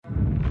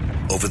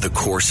over the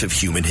course of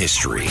human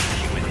history.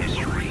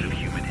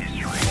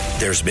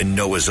 There's been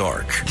Noah's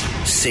Ark,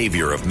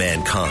 savior of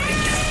mankind.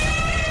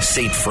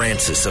 St.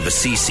 Francis of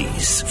Assisi,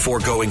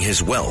 foregoing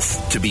his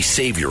wealth to be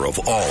savior of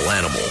all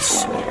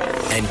animals.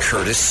 And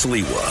Curtis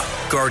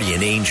Sliwa,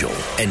 guardian angel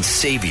and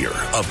savior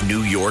of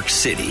New York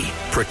City,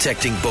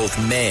 protecting both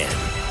man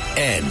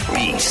and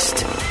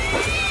beast.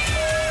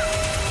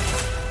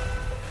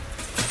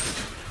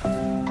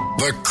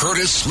 The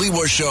Curtis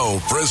Sliwa Show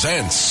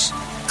presents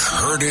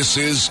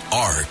Curtis's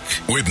Ark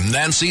with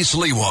Nancy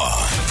Sliwa.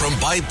 From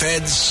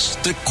bipeds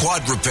to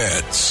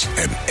quadrupeds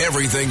and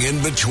everything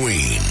in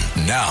between.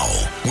 Now,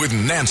 with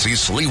Nancy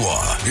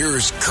Sliwa,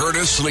 here's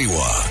Curtis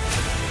Sliwa.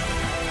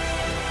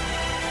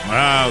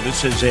 Wow,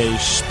 this is a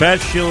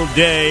special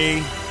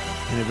day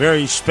and a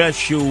very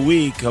special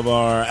week of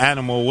our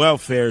animal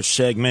welfare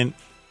segment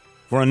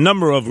for a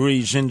number of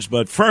reasons.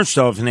 But first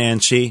off,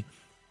 Nancy,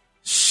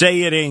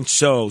 say it ain't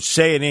so.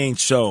 Say it ain't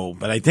so.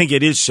 But I think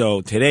it is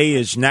so. Today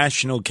is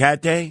National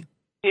Cat Day?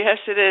 Yes,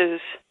 it is.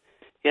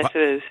 Yes,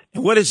 it is.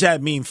 And what does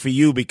that mean for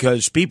you?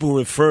 Because people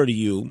refer to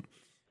you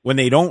when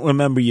they don't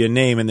remember your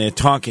name, and they're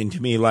talking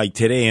to me like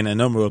today in a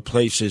number of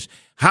places.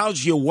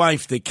 How's your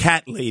wife, the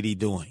cat lady,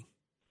 doing?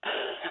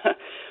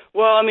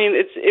 Well, I mean,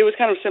 it was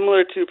kind of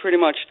similar to pretty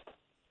much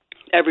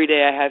every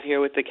day I have here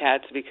with the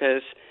cats,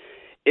 because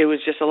it was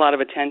just a lot of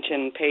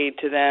attention paid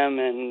to them,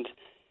 and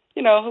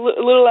you know,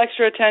 a little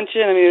extra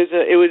attention. I mean,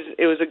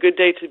 it was a good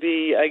day to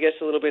be, I guess,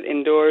 a little bit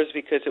indoors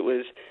because it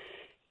was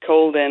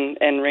cold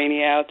and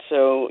rainy out.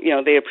 So, you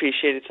know, they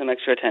appreciated some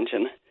extra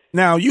attention.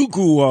 Now, you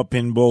grew up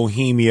in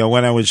Bohemia.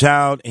 When I was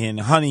out in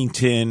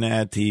Huntington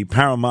at the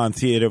Paramount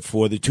Theater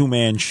for the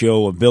two-man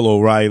show of Bill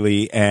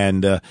O'Reilly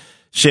and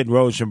Sid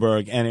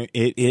Rosenberg, and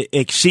it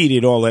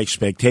exceeded all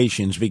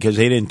expectations because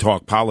they didn't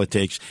talk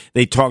politics.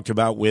 They talked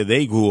about where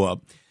they grew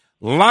up.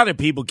 A lot of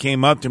people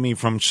came up to me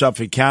from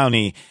Suffolk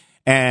County,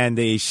 and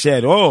they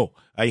said, oh,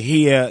 I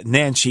hear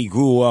Nancy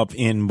grew up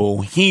in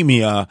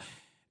Bohemia,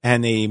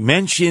 and they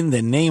mentioned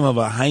the name of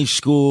a high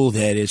school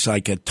that is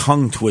like a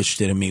tongue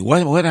twister to me.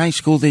 What high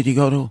school did you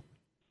go to?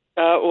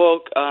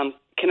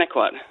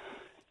 Kennequot.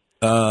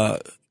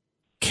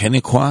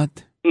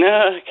 Kennequot?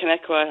 No,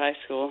 Kennequot High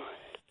School.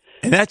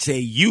 And that's a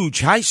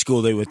huge high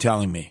school, they were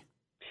telling me.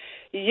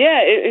 Yeah,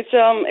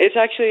 it's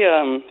actually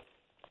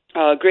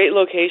a great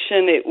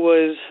location. It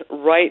was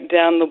right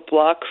down the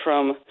block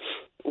from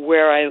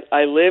where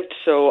I lived,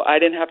 so I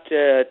didn't have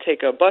to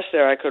take a bus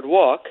there. I could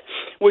walk,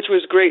 which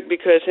was great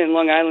because in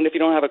Long Island, if you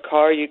don't have a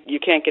car, you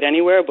can't get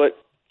anywhere. But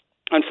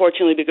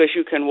unfortunately, because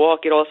you can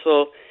walk, it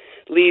also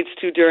leads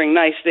to, during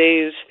nice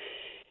days,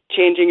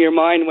 changing your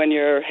mind when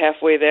you're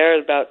halfway there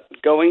about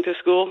going to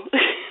school.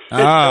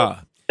 So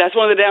that's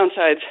one of the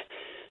downsides.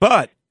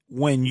 But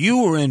when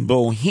you were in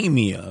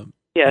Bohemia,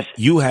 yes,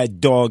 you had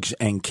dogs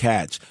and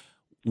cats.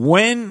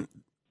 When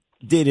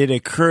did it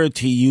occur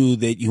to you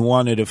that you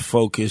wanted to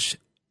focus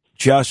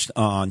just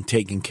on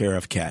taking care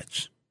of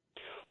cats?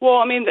 Well,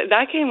 I mean,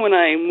 that came when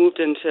I moved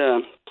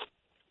into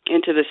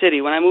the city.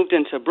 When I moved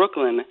into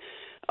Brooklyn,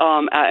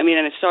 I mean,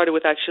 and it started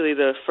with actually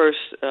the first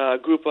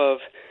group of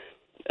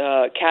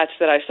cats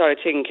that I started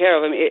taking care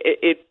of. I mean,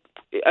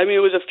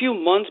 it was a few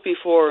months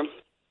before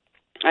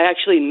I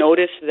actually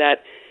noticed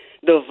that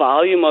the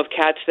volume of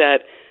cats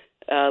that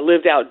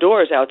lived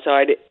outdoors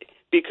outside,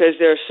 because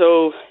they're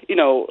so,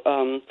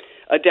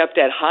 adept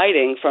at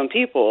hiding from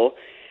people.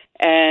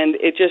 And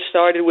it just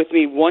started with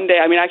me one day.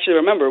 I mean, I actually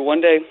remember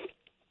one day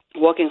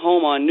walking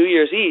home on New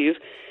Year's Eve,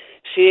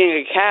 seeing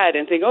a cat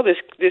and thinking, oh,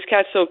 this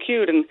cat's so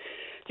cute, and,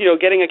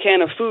 getting a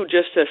can of food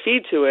just to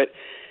feed to it.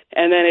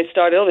 And then it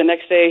started, the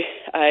next day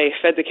I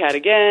fed the cat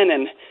again,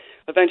 and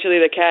eventually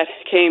the cat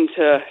came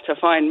to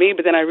find me,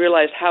 but then I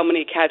realized how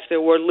many cats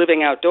there were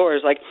living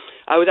outdoors. Like,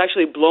 I was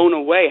actually blown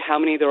away how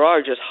many there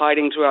are just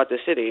hiding throughout the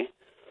city.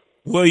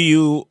 Were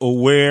you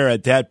aware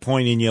at that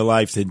point in your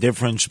life the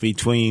difference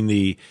between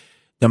the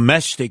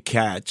domestic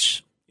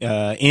cats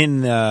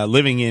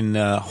living in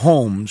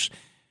homes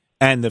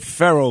and the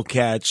feral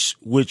cats,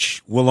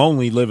 which will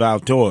only live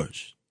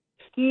outdoors?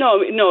 No.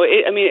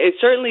 It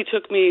certainly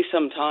took me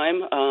some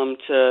time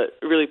to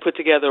really put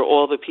together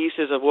all the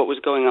pieces of what was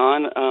going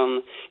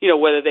on.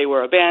 Whether they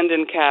were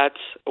abandoned cats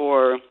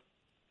or,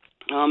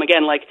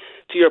 again, like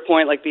to your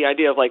point, like the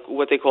idea of like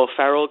what they call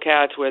feral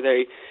cats, where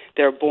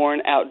they're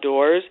born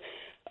outdoors.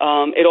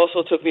 It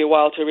also took me a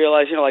while to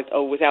realize,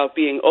 without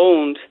being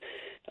owned,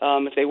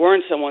 if they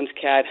weren't someone's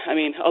cat. I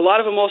mean, a lot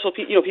of them also,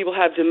 people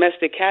have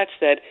domestic cats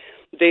that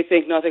they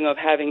think nothing of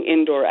having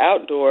indoor,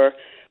 outdoor,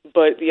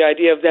 but the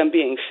idea of them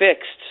being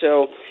fixed.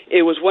 So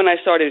it was when I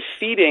started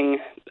feeding,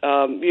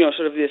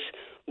 sort of this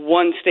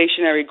one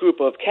stationary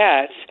group of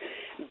cats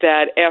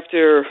that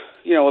after,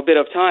 a bit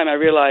of time, I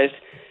realized,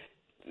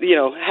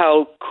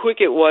 how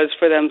quick it was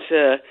for them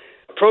to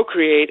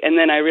procreate. And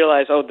then I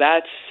realized,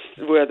 that's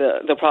where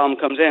the problem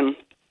comes in.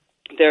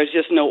 There's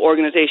just no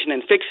organization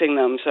in fixing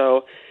them.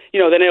 So,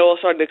 then it all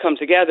started to come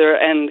together.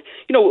 And,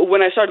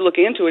 when I started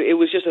looking into it, it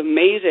was just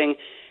amazing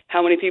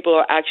how many people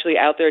are actually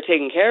out there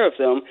taking care of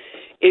them.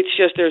 it's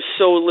just there's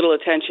so little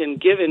attention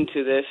given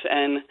to this.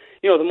 And,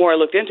 the more I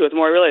looked into it, the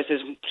more I realized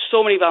there's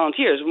so many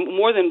volunteers,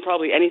 more than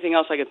probably anything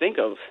else I could think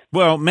of.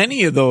 Well,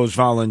 many of those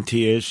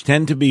volunteers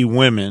tend to be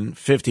women,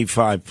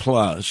 55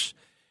 plus,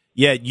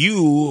 yet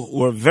you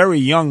were very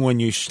young when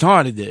you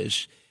started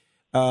this.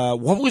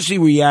 What was the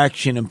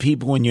reaction of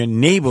people in your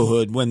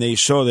neighborhood when they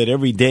saw that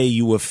every day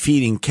you were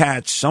feeding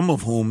cats, some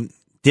of whom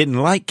didn't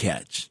like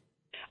cats?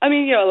 I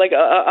mean,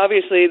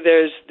 obviously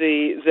there's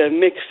the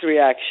mixed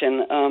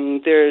reaction.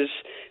 There's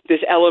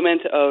this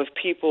element of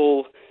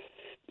people,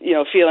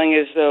 feeling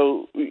as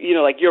though,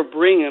 like you're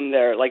bringing them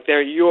there, like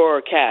they're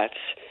your cats,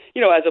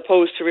 as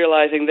opposed to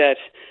realizing that,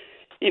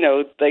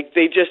 like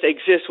they just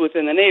exist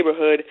within the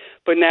neighborhood,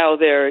 but now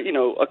they're,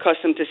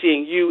 accustomed to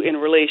seeing you in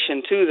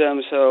relation to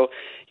them. So,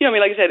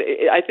 like I said,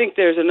 I think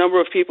there's a number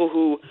of people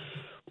who,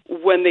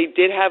 when they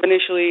did have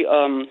initially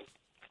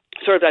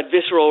sort of that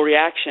visceral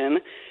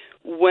reaction,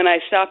 when I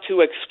stopped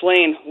to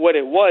explain what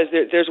it was,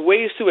 there's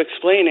ways to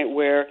explain it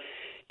where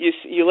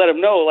you let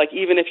them know, like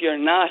even if you're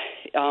not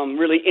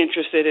really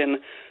interested in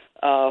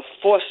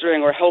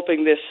fostering or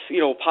helping this,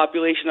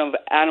 population of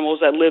animals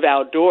that live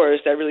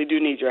outdoors that really do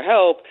need your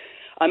help,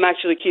 I'm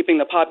actually keeping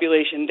the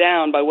population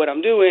down by what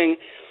I'm doing,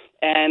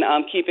 and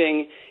I'm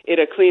keeping it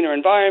a cleaner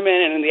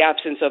environment, and in the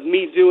absence of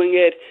me doing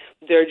it,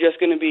 they're just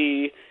going to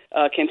be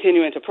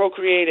continuing to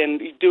procreate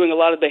and doing a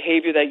lot of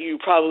behavior that you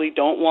probably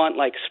don't want,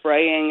 like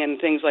spraying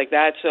and things like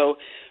that. So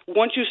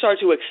once you start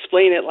to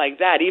explain it like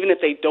that, even if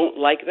they don't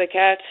like the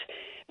cats,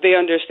 they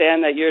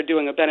understand that you're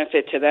doing a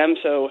benefit to them.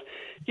 So,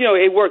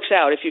 it works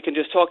out if you can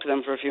just talk to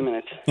them for a few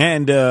minutes.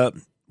 And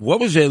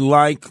what was it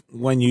like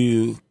when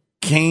you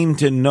came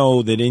to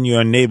know that in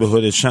your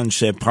neighborhood at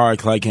Sunset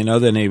Park, like in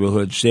other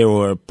neighborhoods, there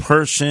were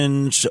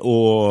persons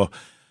or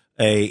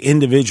a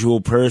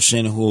individual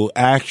person who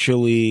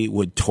actually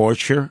would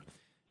torture,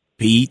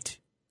 beat,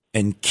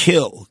 and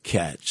kill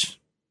cats?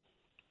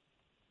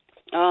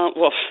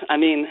 Well, I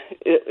mean,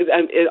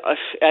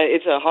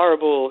 it's a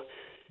horrible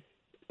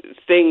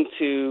thing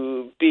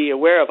to be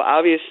aware of.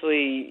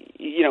 Obviously,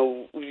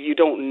 you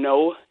don't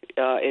know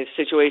a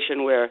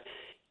situation where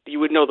you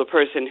would know the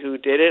person who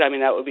did it. I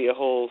mean, that would be a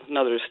whole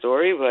another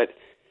story, but,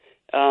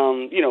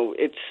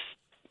 it's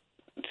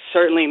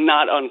certainly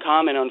not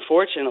uncommon,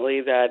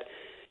 unfortunately, that,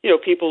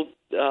 people,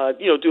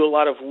 do a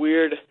lot of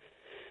weird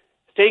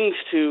things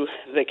to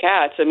the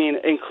cats. I mean,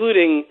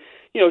 including,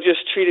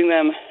 just treating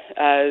them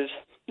as,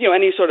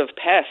 any sort of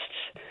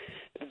pests,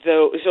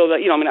 though, so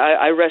that,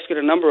 I rescued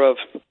a number of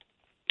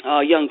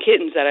young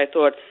kittens that I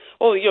thought,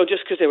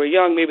 just because they were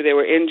young, maybe they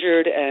were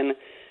injured, and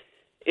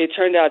it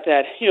turned out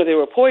that, they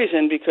were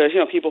poisoned because,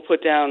 people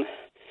put down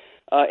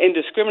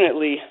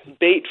indiscriminately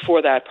bait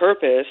for that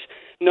purpose,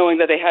 knowing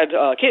that they had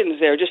kittens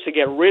there just to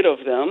get rid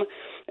of them,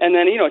 and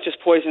then, it just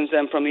poisons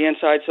them from the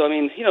inside. So, I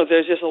mean,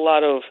 there's just a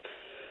lot of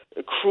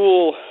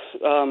cruel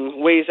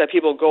ways that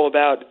people go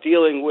about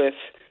dealing with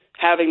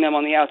having them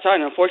on the outside,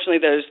 and unfortunately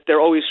there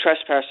are always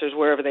trespassers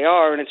wherever they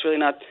are, and it's really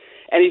not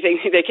anything,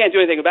 they can't do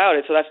anything about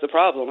it, so that's the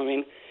problem. I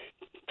mean,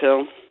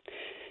 so...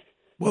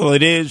 Well,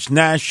 it is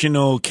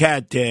National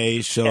Cat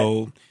Day,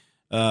 so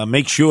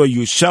make sure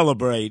you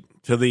celebrate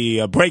to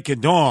the break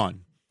of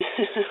dawn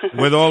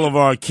with all of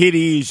our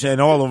kitties and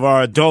all of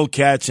our adult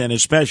cats, and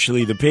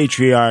especially the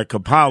patriarch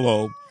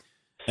Apollo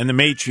and the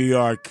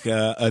matriarch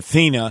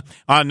Athena.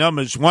 Our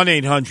number is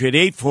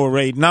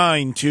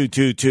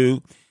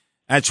 1-800-848-9222.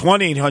 That's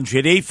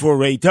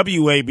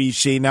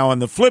 1-800-848-WABC. Now, on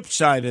the flip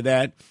side of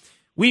that,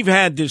 we've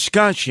had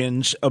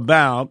discussions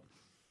about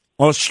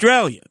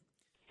Australia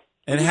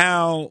and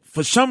how,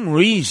 for some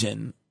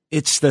reason,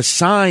 it's the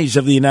size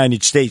of the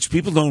United States.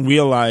 People don't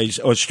realize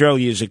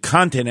Australia is a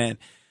continent,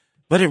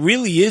 but it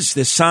really is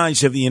the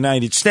size of the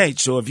United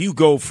States. So if you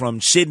go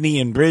from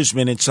Sydney and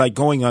Brisbane, it's like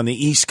going on the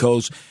East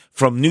Coast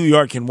from New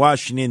York and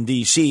Washington,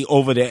 D.C.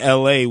 over to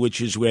L.A., which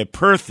is where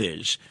Perth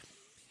is.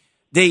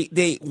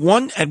 At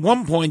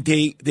one point,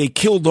 they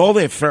killed all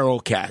their feral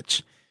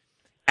cats,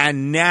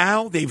 and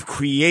now they've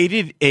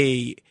created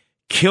a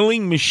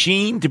killing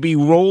machine to be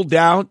rolled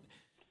out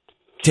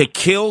to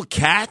kill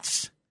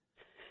cats?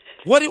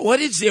 What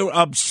is their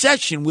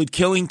obsession with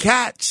killing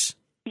cats?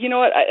 You know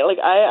what?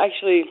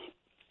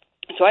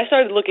 So I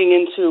started looking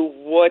into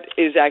what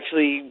is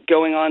actually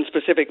going on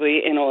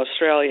specifically in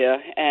Australia,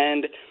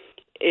 and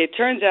it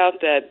turns out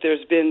that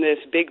there's been this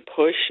big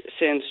push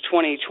since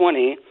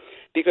 2020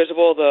 because of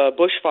all the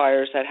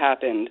bushfires that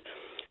happened.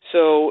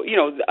 So,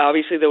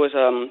 obviously there was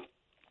a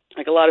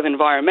lot of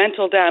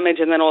environmental damage,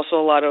 and then also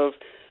a lot of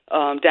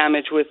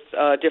damage with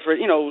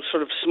different,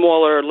 sort of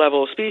smaller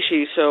level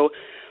species. So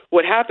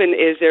what happened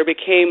is there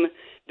became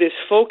this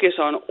focus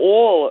on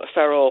all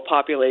feral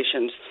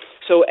populations.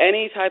 So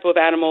any type of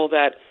animal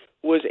that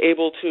was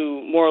able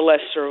to more or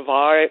less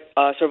survive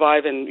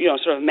in,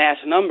 sort of mass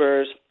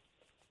numbers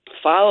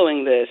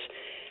following this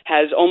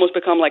has almost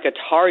become like a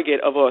target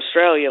of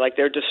Australia. Like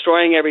they're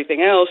destroying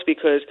everything else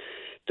because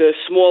the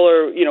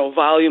smaller,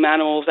 volume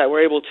animals that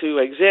were able to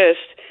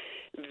exist,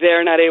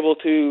 they're not able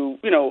to,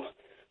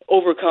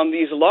 overcome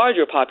these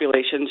larger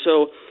populations.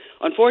 So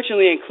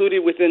unfortunately,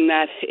 included within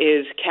that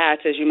is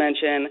cats, as you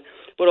mentioned,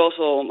 but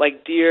also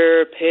like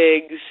deer,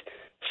 pigs,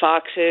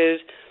 foxes.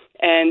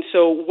 And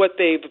so what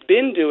they've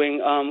been doing,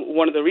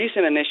 one of the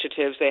recent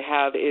initiatives they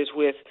have is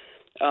with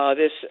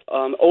this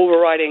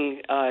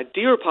overriding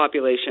deer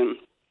population.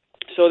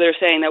 So they're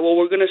saying that, well,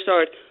 we're going to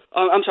start,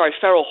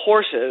 feral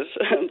horses,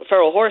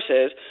 feral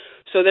horses.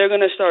 So they're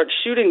going to start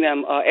shooting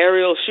them,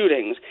 aerial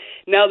shootings.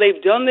 Now,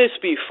 they've done this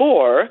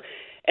before,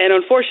 and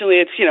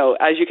unfortunately, it's,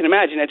 as you can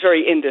imagine, it's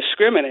very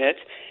indiscriminate,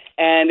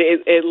 and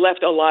it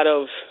left a lot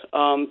of,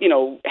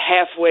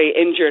 halfway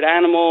injured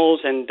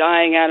animals and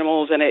dying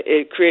animals, and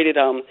it created,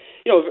 a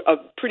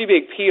pretty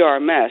big PR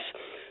mess.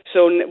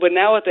 So, but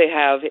now what they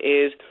have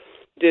is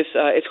this,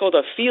 it's called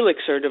a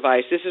Felixer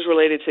device. This is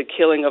related to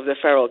killing of the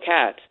feral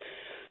cats.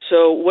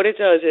 So what it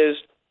does is,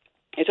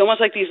 it's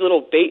almost like these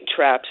little bait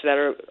traps that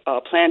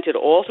are planted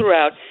all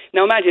throughout.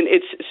 Now imagine,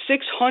 it's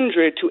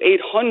 600 to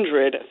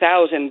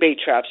 800,000 bait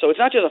traps, so it's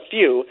not just a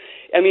few.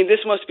 I mean,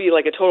 this must be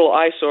like a total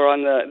eyesore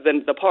on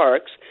the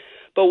parks.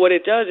 But what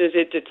it does is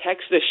it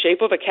detects the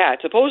shape of a cat,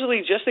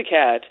 supposedly just a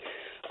cat.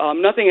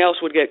 Nothing else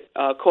would get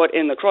caught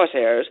in the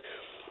crosshairs.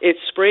 It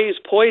sprays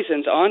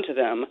poisons onto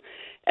them,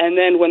 and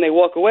then when they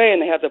walk away and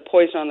they have the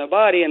poison on their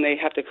body and they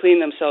have to clean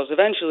themselves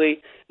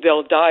eventually,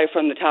 they'll die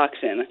from the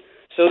toxin.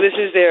 So this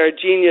is their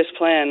genius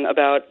plan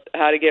about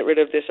how to get rid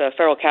of this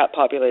feral cat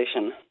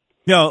population.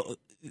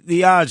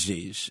 The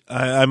Aussies,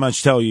 I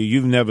must tell you,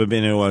 you've never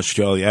been to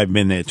Australia. I've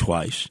been there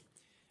twice.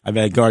 I've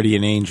had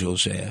guardian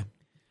angels there.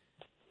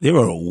 They're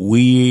a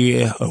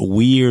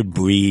weird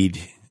breed.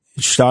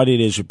 It started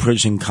as a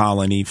prison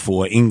colony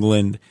for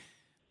England.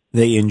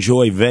 They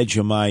enjoy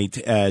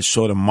Vegemite as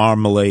sort of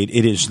marmalade.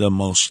 It is the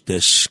most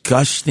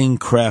disgusting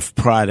craft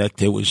product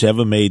that was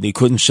ever made. They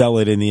couldn't sell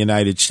it in the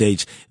United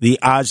States. The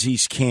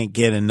Aussies can't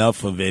get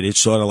enough of it.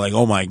 It's sort of like,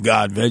 oh, my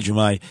God,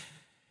 Vegemite.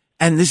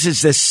 And this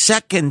is the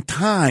second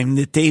time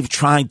that they've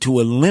tried to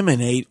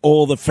eliminate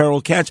all the feral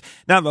cats.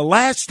 Now, the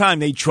last time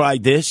they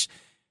tried this,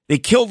 they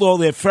killed all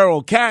their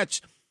feral cats.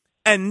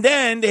 And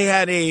then they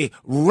had a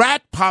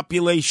rat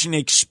population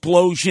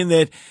explosion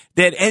that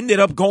ended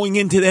up going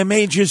into their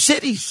major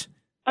cities.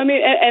 I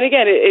mean, and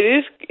again,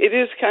 it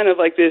is kind of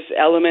like this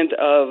element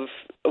of,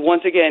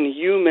 once again,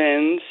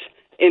 humans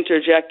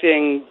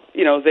interjecting,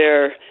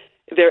 their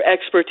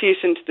expertise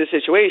into the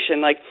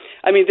situation. Like,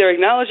 I mean, they're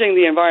acknowledging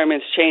the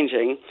environment's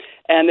changing,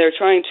 and they're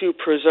trying to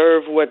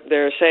preserve what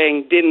they're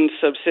saying didn't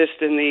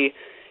subsist in the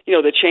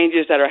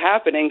changes that are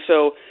happening.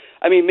 So,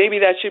 I mean, maybe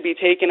that should be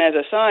taken as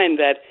a sign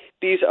that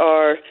these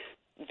are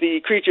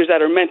the creatures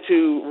that are meant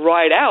to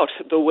ride out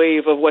the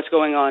wave of what's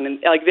going on. And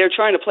like, they're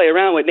trying to play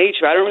around with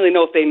nature. I don't really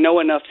know if they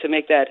know enough to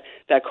make that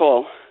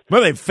call.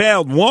 Well, they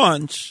failed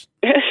once.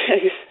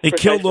 They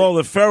killed all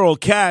the feral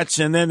cats,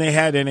 and then they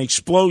had an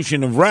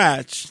explosion of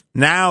rats.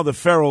 Now the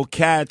feral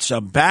cats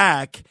are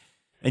back,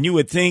 and you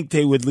would think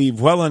they would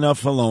leave well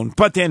enough alone,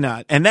 but they're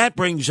not. And that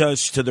brings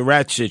us to the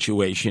rat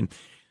situation.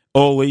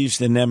 Always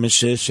the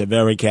nemesis of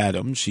Eric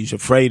Adams. He's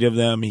afraid of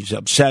them. He's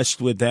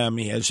obsessed with them.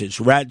 He has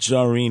his rat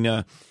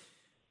czarina.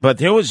 But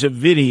there was a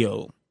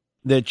video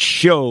that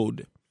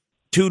showed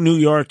two New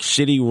York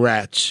City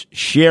rats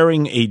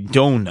sharing a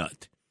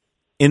donut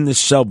in the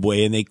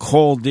subway, and they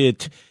called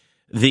it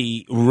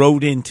the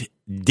rodent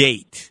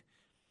date.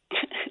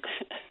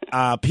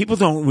 People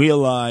don't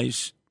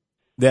realize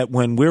that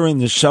when we're in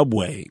the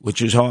subway,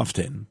 which is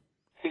often,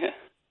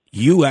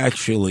 you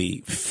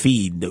actually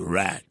feed the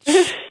rats.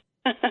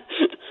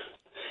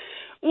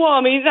 Well,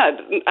 I mean,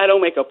 I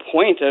don't make a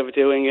point of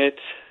doing it.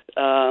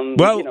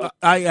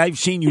 I've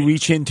seen you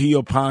reach into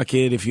your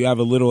pocket if you have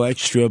a little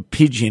extra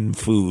pigeon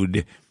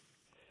food.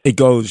 It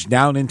goes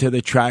down into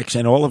the tracks,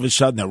 and all of a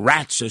sudden the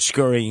rats are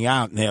scurrying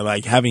out, and they're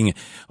like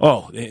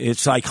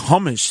it's like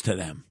hummus to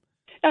them.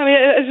 I mean,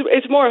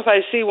 it's more if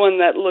I see one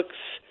that looks,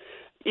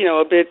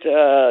 a bit,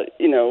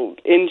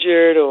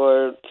 injured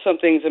or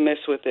something's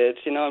amiss with it.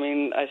 I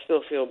mean, I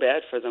still feel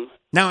bad for them.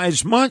 Now,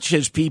 as much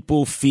as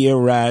people fear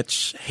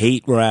rats,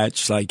 hate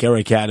rats, like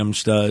Eric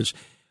Adams does,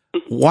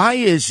 why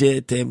is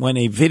it that when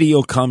a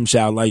video comes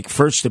out, like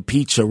first the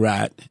pizza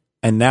rat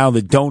and now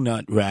the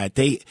donut rat,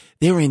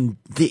 they're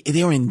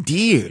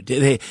endeared.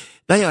 They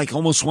like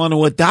almost want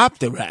to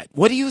adopt a rat.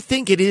 What do you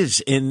think it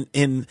is in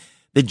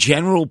the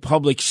general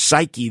public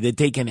psyche that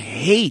they can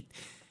hate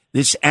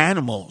this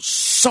animal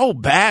so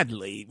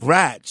badly,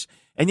 rats,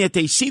 and yet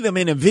they see them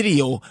in a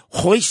video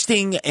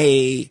hoisting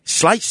a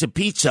slice of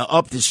pizza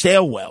up the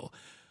stairwell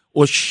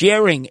or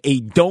sharing a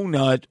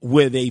donut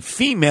with a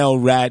female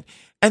rat,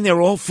 and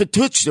they're all for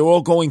toots. They're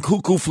all going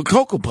cuckoo for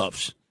Cocoa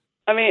Puffs.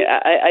 I mean,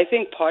 I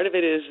think part of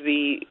it is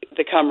the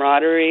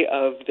camaraderie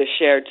of the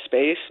shared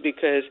space,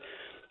 because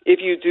if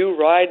you do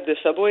ride the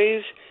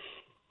subways,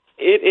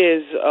 it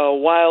is a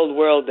wild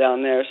world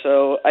down there.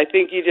 So I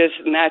think you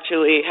just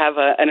naturally have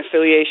an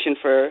affiliation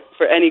for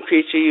any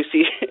creature you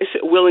see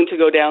willing to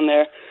go down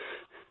there.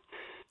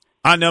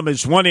 Our number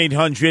is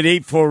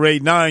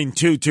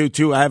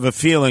 1-800-848-9222. I have a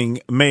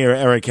feeling Mayor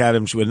Eric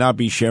Adams would not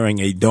be sharing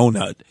a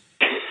donut.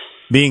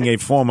 Being a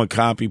former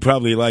cop, he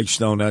probably likes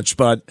donuts,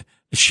 but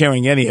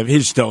sharing any of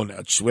his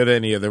donuts with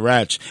any of the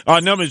rats.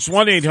 Our number is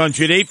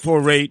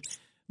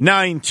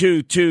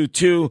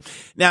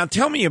 1-800-848-9222. Now,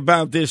 tell me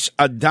about this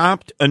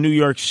Adopt a New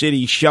York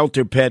City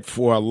Shelter Pet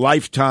for a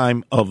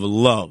Lifetime of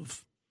Love.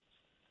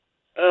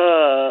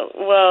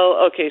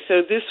 Okay,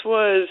 so this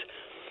was,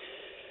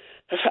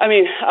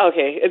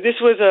 this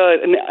was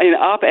an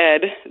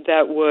op-ed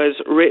that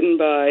was written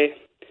by,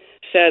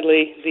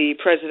 sadly, the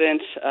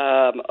president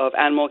of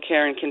Animal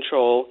Care and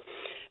Control.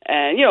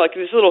 And, like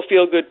this little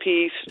feel-good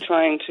piece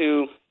trying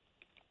to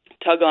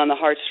tug on the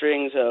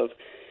heartstrings of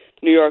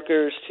New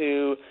Yorkers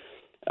to,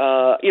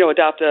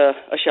 adopt a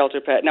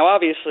shelter pet. Now,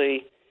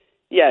 obviously,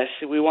 yes,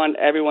 we want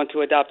everyone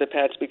to adopt the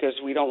pets because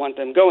we don't want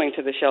them going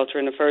to the shelter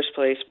in the first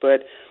place.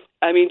 But,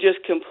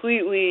 just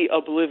completely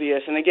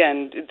oblivious. And,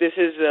 again, this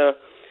is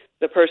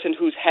the person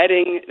who's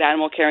heading the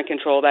Animal Care and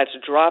Control that's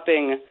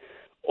dropping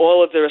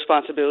all of the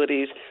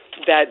responsibilities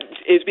that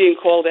is being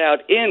called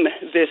out in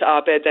this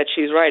op-ed that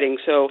she's writing.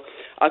 So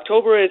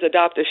October is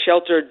Adopt a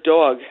Sheltered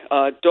Dog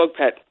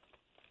pet.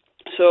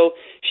 So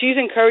she's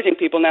encouraging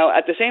people. Now,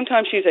 at the same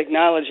time, she's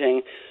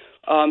acknowledging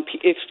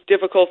it's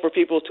difficult for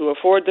people to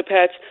afford the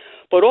pets,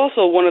 but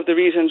also one of the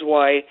reasons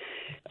why,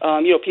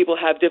 people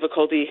have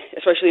difficulty,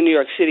 especially in New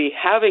York City,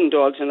 having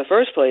dogs in the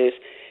first place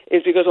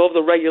is because of all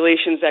the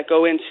regulations that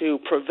go into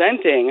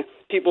preventing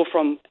people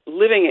from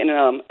living in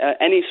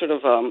any sort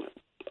of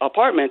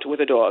apartment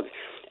with a dog.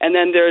 And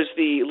then there's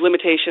the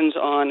limitations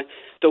on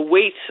the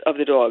weight of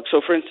the dog.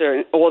 So, for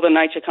instance, all the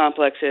NYCHA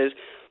complexes,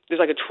 there's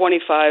like a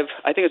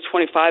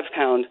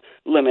 25-pound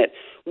limit,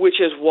 which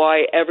is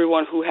why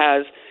everyone who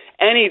has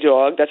any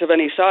dog that's of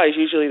any size,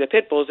 usually the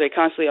pit bulls, they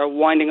constantly are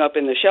winding up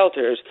in the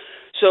shelters.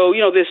 So,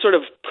 this sort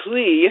of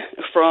plea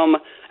from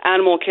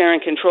Animal Care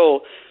and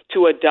Control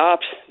to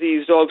adopt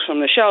these dogs from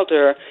the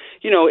shelter,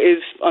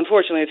 is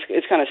unfortunately,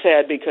 it's kind of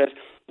sad because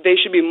they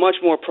should be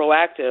much more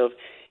proactive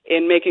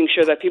in making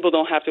sure that people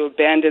don't have to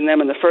abandon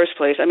them in the first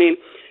place.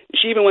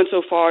 She even went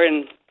so far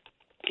in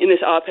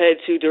this op-ed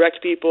to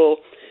direct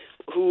people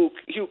who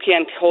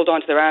can't hold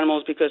on to their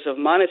animals because of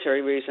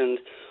monetary reasons.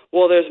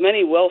 Well, there's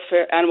many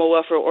animal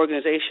welfare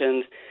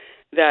organizations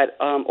that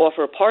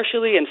offer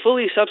partially and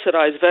fully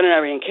subsidized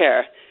veterinarian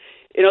care.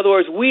 In other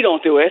words, we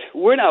don't do it,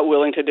 we're not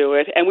willing to do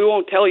it, and we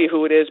won't tell you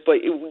who it is,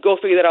 but go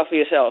figure that out for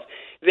yourself.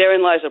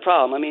 Therein lies the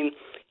problem.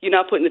 You're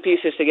not putting the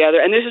pieces together.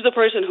 And this is the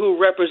person who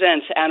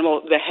represents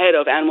the head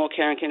of Animal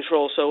Care and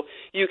Control, so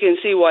you can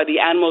see why the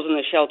animals in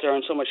the shelter are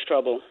in so much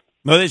trouble.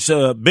 Well, it's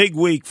a big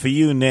week for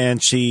you,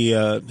 Nancy.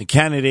 The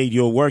candidate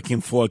you're working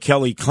for,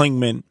 Kelly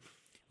Klingman,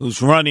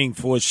 who's running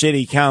for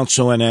city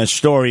council in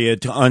Astoria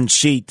to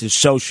unseat the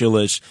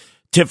socialist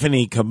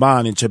Tiffany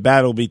Caban. It's a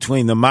battle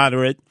between the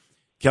moderate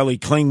Kelly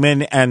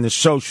Klingman and the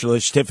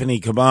socialist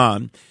Tiffany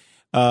Caban.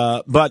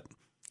 But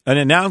an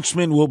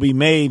announcement will be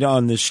made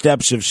on the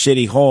steps of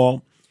City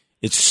Hall.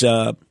 It's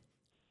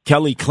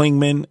Kelly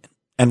Klingman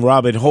and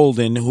Robert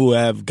Holden who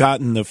have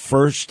gotten the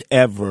first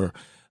ever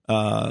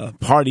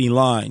party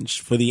lines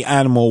for the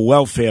Animal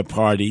Welfare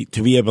Party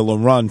to be able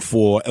to run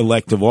for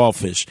elective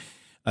office.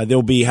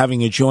 They'll be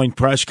having a joint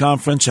press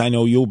conference. I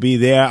know you'll be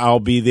there. I'll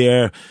be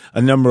there.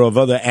 A number of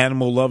other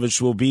animal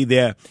lovers will be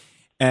there.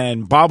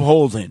 And Bob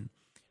Holden,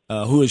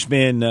 who has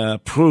been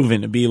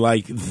proven to be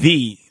like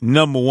the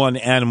number one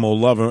animal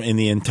lover in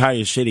the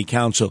entire city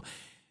council,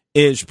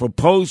 is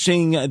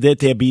proposing that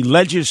there be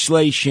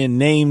legislation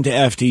named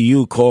after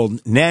you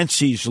called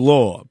Nancy's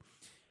Law,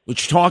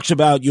 which talks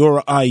about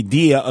your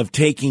idea of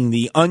taking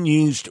the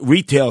unused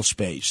retail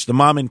space, the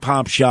mom and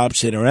pop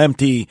shops that are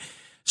empty,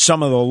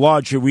 some of the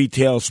larger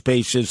retail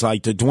spaces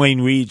like the Duane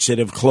Reads that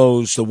have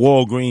closed, the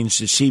Walgreens,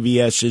 the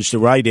CVS's, the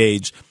Rite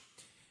Aids,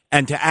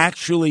 and to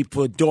actually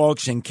put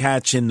dogs and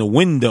cats in the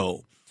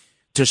window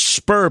to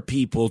spur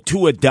people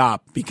to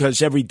adopt,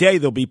 because every day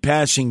they'll be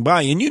passing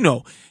by. And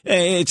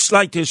it's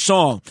like this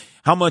song,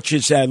 how much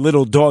is that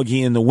little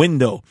doggy in the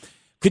window?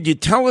 Could you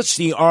tell us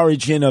the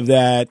origin of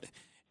that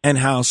and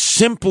how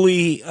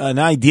simply an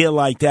idea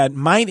like that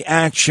might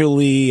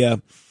actually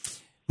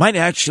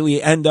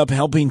end up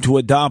helping to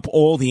adopt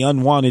all the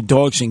unwanted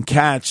dogs and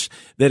cats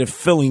that are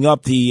filling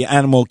up the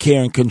Animal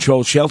Care and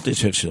Control shelter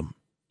system?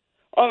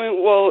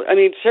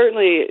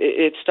 Certainly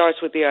it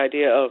starts with the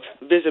idea of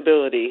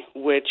visibility,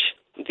 which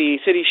the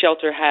city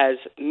shelter has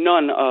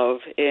none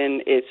of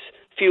in its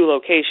few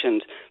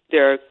locations.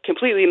 They're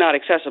completely not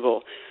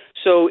accessible.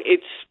 So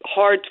it's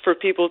hard for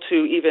people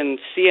to even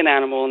see an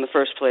animal in the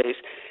first place.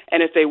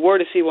 And if they were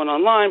to see one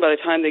online, by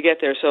the time they get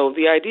there. So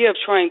the idea of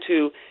trying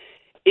to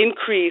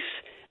increase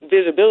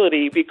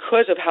visibility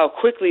because of how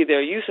quickly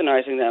they're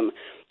euthanizing them,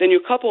 then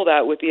you couple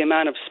that with the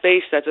amount of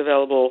space that's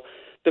available,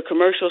 the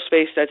commercial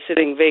space that's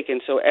sitting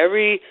vacant. So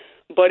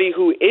everybody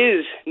who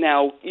is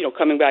now,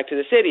 coming back to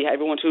the city,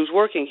 everyone who's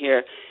working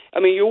here,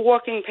 you're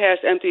walking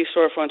past empty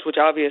storefronts, which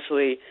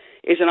obviously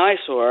is an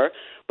eyesore,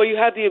 but you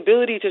have the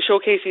ability to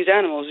showcase these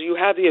animals. You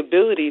have the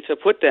ability to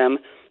put them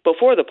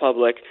before the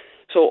public.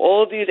 So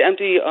all of these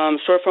empty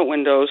storefront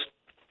windows,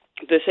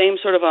 the same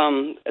sort of,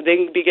 they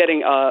can be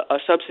getting a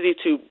subsidy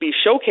to be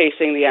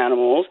showcasing the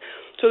animals.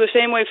 So the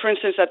same way, for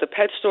instance, at the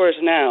pet stores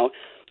now,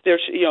 they're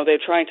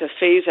trying to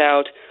phase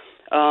out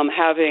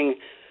having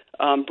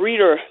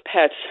breeder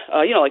pets,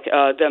 like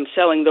them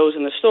selling those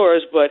in the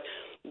stores. But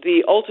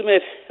the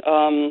ultimate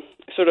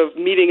sort of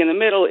meeting in the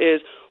middle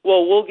is,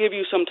 well, we'll give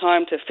you some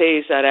time to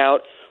phase that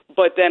out,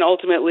 but then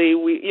ultimately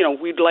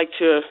we'd like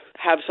to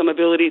have some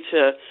ability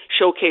to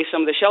showcase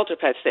some of the shelter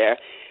pets there.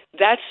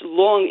 That's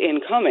long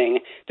in coming.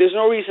 There's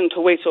no reason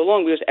to wait so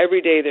long because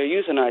every day they're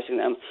euthanizing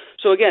them.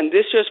 So again,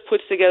 this just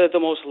puts together the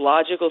most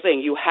logical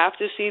thing. You have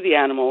to see the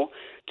animal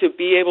to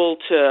be able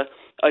to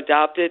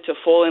adopt it, to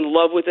fall in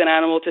love with an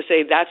animal, to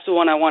say, that's the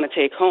one I want to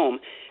take home.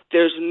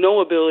 There's no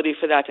ability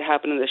for that to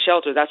happen in the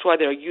shelter. That's why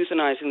they're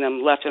euthanizing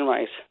them left and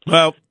right.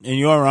 Well, in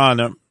your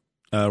honor,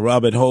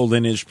 Robert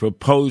Holden is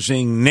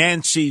proposing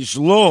Nancy's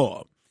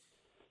Law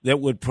that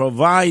would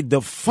provide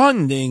the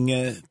funding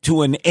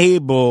to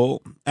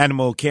enable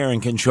animal care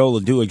and control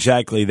to do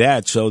exactly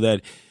that, so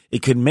that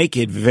it could make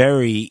it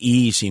very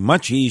easy,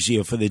 much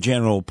easier for the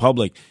general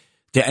public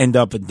to end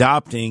up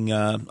adopting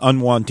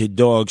unwanted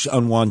dogs,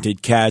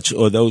 unwanted cats,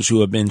 or those who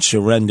have been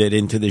surrendered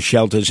into the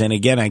shelters. And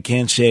again, I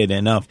can't say it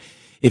enough.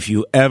 If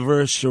you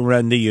ever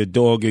surrender your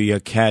dog or your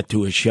cat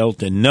to a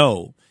shelter,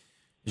 know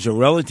there's a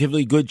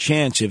relatively good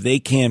chance, if they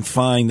can't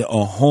find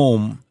a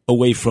home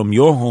away from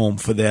your home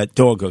for that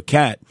dog or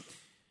cat,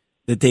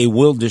 that they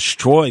will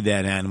destroy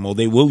that animal.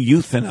 They will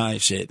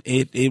euthanize it.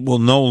 It will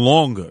no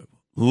longer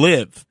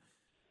live.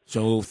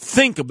 So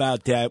think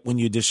about that when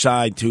you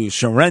decide to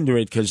surrender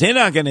it, because they're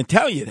not going to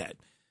tell you that.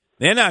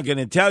 They're not going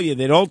to tell you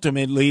that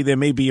ultimately there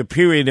may be a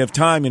period of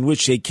time in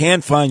which they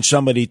can't find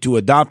somebody to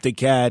adopt a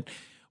cat,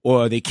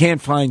 or they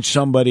can't find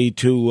somebody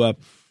to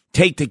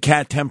take the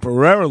cat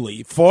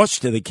temporarily,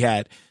 foster the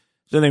cat,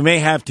 so they may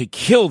have to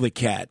kill the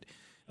cat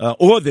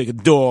or the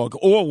dog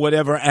or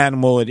whatever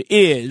animal it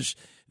is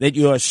that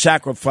you're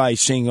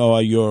sacrificing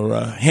or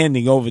you're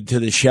handing over to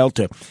the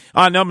shelter.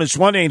 Our number is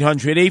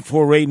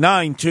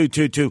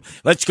 1-800-848-9222.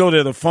 Let's go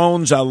to the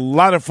phones. A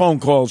lot of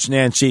phone calls,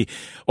 Nancy,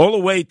 all the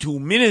way to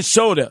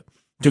Minnesota,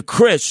 to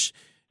Chris.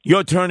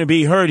 Your turn to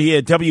be heard here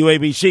at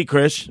WABC,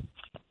 Chris.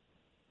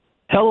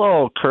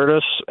 Hello,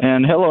 Curtis,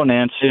 and hello,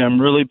 Nancy.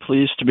 I'm really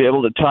pleased to be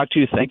able to talk to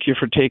you. Thank you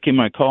for taking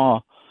my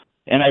call.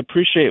 And I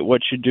appreciate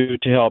what you do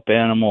to help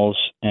animals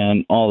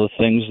and all the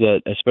things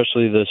that,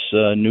 especially this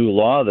new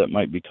law that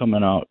might be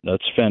coming out.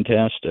 That's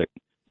fantastic.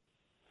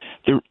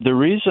 The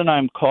reason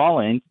I'm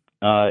calling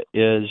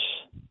is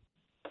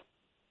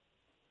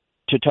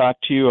to talk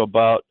to you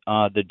about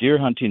the deer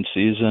hunting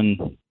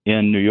season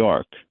in New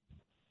York.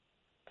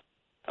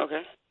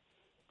 Okay.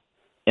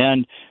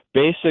 And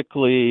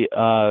basically,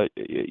 I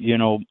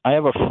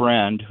have a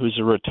friend who's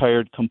a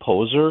retired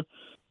composer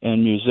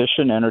and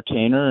musician,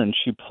 entertainer, and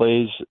she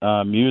plays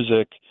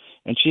music,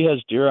 and she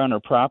has deer on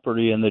her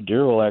property, and the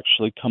deer will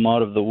actually come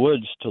out of the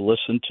woods to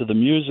listen to the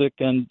music,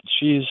 and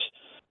she's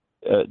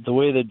the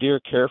way the deer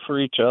care for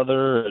each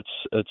other,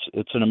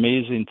 it's an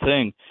amazing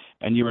thing.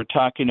 And you were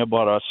talking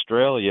about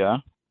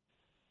Australia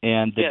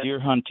and the deer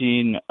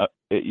hunting,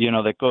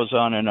 that goes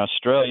on in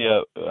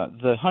Australia.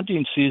 The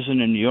hunting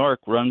season in New York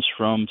runs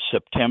from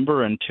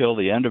September until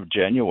the end of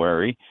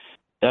January.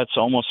 That's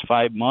almost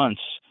 5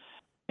 months.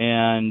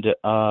 And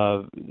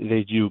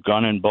they do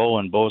gun and bow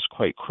is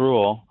quite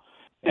cruel.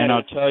 And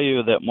I'll tell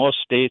you that most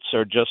states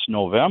are just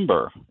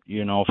November,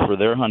 for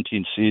their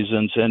hunting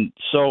seasons. And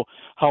so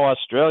how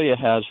Australia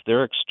has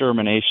their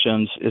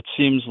exterminations, it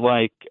seems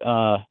like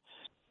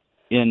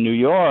in New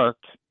York,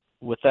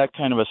 with that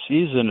kind of a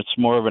season, it's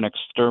more of an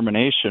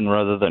extermination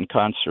rather than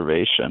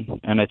conservation.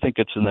 And I think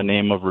it's in the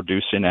name of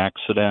reducing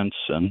accidents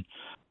and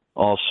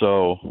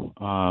also,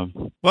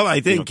 well, I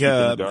think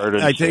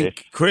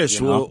Chris,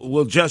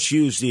 we'll just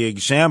use the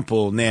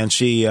example,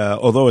 Nancy.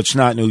 Although it's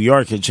not New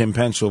York, it's in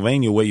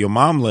Pennsylvania where your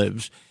mom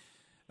lives.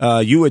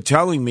 You were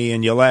telling me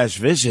in your last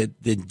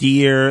visit, the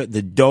deer,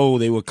 the doe,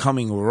 they were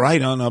coming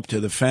right on up to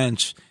the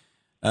fence.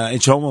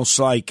 It's almost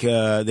like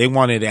they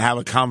wanted to have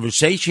a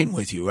conversation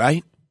with you,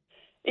 right?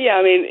 Yeah,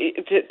 I mean,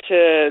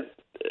 to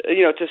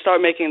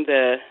start making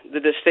the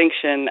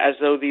distinction as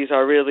though these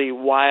are really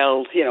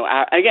wild,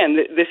 again,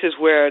 this is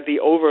where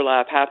the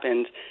overlap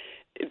happened.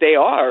 They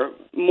are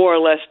more or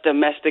less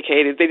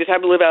domesticated. They just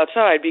happen to live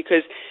outside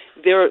because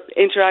their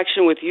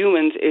interaction with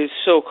humans is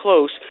so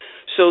close.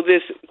 So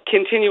this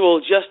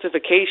continual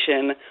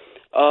justification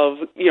of,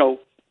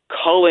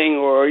 culling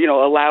or,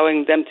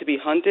 allowing them to be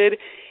hunted,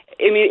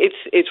 I mean,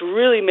 it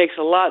really makes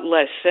a lot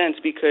less sense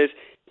because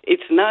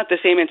it's not the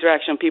same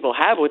interaction people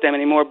have with them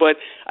anymore. But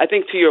I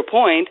think to your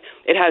point,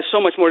 it has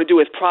so much more to do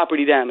with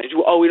property damage.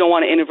 Oh, we don't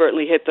want to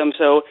inadvertently hit them,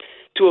 so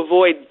to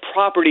avoid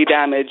property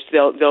damage,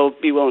 they'll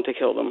be willing to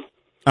kill them.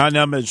 Our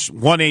number is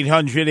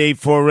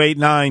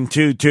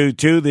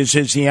 1-800-848-9222. This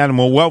is the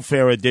Animal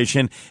Welfare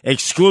Edition,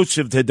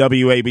 exclusive to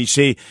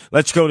WABC.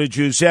 Let's go to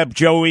Giuseppe.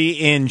 Joey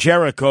in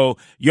Jericho.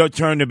 Your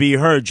turn to be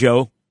heard,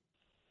 Joe.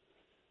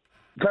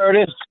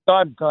 Curtis,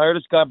 God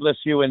bless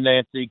you and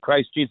Nancy.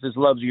 Christ Jesus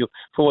loves you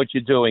for what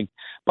you're doing.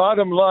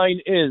 Bottom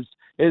line is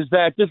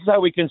that this is how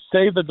we can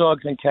save the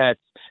dogs and cats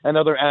and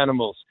other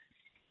animals.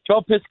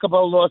 Joe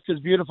Piscopo lost his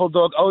beautiful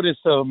dog Otis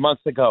a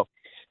month ago.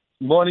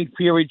 Mourning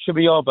period should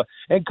be over.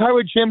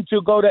 Encourage him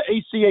to go to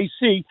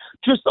ACAC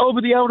just over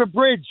the outer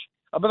bridge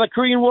of the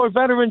Korean War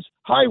Veterans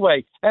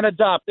Highway and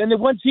adopt. And then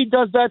once he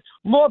does that,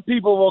 more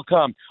people will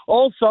come.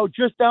 Also,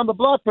 just down the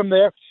block from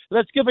there,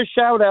 let's give a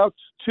shout-out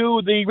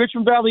to the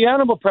Richmond Valley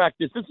Animal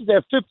Practice. This is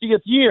their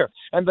 50th year.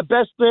 And the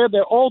best there,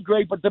 they're all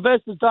great, but the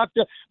best is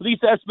Dr.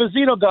 Lisa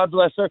Esposito, God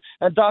bless her,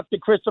 and Dr.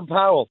 Kristen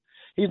Powell.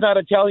 He's not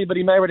Italian, but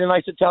he married a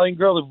nice Italian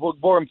girl who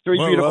bore him three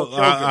beautiful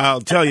children.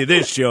 I'll tell you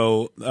this,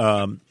 Joe.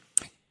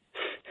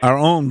 Our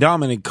own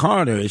Dominic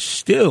Carter is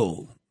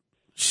still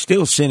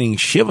sitting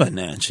shiva,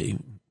 Nancy,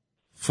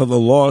 for the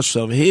loss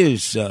of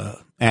his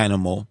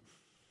animal.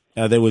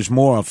 There was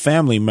more a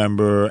family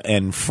member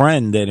and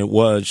friend than it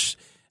was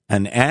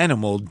an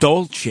animal,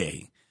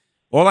 Dolce.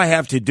 All I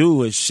have to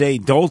do is say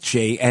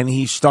Dolce, and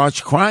he starts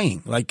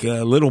crying like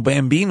a little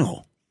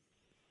bambino.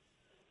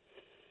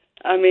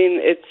 I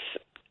mean,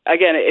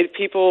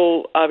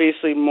 people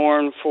obviously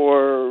mourn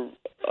for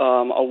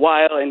a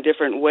while in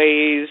different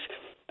ways.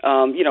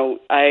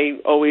 I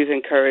always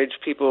encourage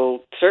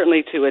people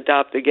certainly to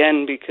adopt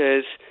again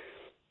because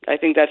I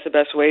think that's the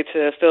best way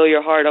to fill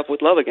your heart up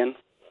with love again.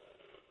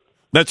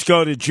 Let's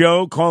go to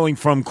Joe calling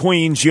from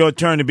Queens. Your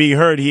turn to be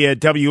heard here at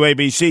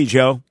WABC,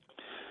 Joe.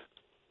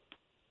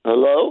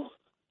 Hello?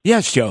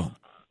 Yes, Joe.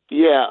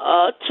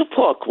 Yeah,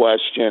 two-part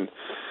question.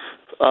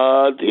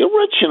 The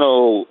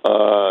original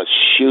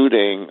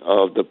shooting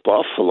of the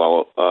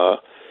buffalo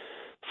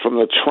from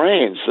the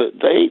trains,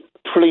 they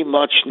pretty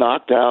much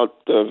knocked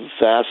out the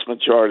vast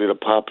majority of the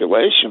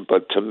population,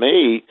 but to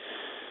me,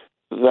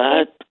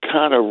 that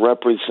kind of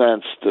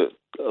represents the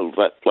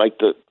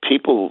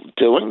people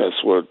doing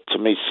this were, to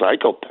me,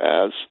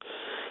 psychopaths.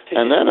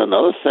 And then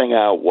another thing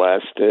out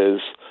west is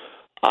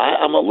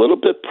I'm a little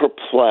bit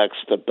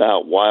perplexed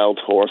about wild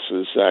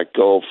horses that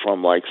go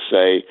from, like,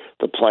 say,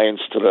 the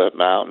plains to the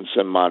mountains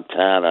in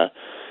Montana,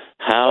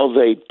 how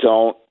they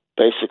don't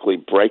basically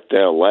break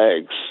their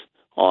legs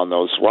on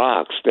those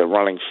rocks. They're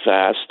running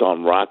fast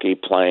on rocky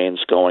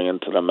plains going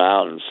into the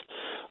mountains.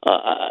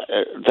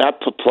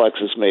 That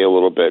perplexes me a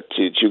little bit.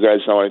 Do you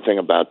guys know anything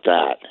about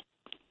that?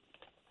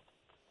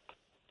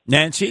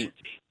 Nancy?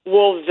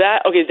 Well,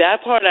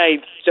 that part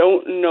I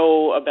don't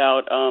know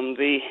about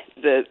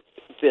the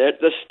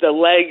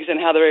legs and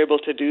how they're able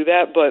to do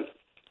that. But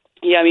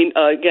yeah, I mean,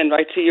 again,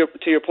 right to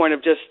your point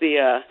of just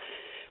the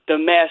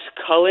mass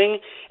culling.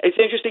 It's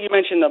interesting you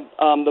mentioned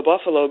the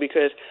buffalo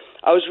because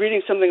I was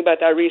reading something about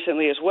that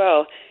recently as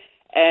well,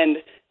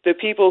 and the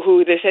people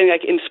who they're saying,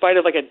 like, in spite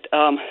of like a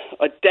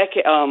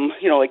decade,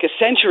 like a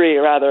century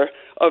rather,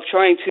 of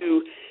trying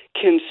to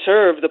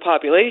conserve the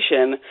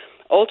population,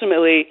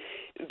 ultimately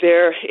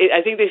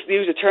I think they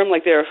use a term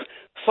like they're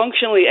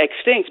functionally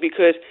extinct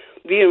because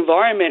the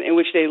environment in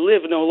which they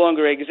live no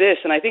longer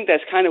exists. And I think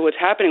that's kind of what's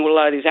happening with a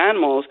lot of these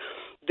animals.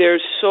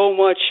 There's so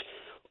much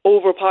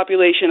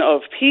overpopulation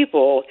of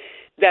people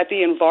that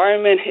the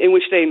environment in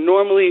which they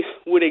normally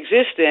would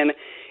exist in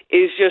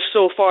is just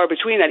so far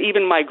between that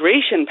even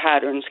migration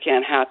patterns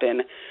can't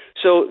happen.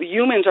 So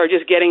humans are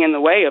just getting in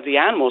the way of the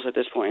animals at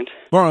this point.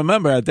 Well,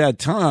 remember, at that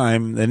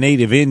time, the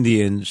native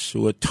Indians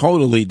were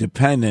totally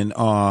dependent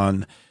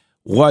on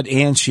what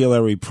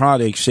ancillary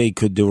products they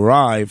could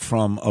derive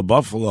from a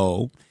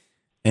buffalo.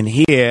 And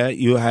here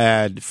you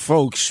had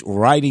folks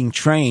riding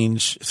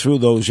trains through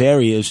those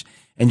areas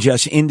and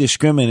just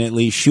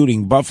indiscriminately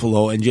shooting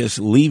buffalo and just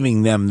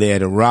leaving them there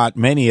to rot,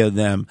 many of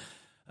them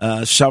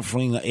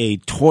suffering a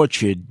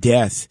tortured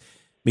death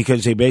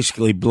because they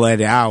basically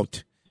bled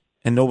out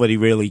and nobody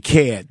really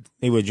cared.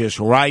 They were just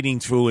riding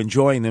through,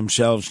 enjoying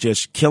themselves,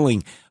 just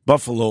killing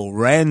buffalo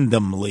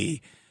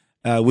randomly,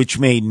 which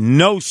made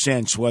no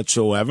sense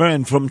whatsoever.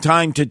 And from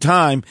time to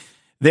time,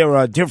 there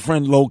are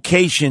different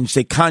locations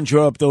that conjure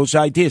up those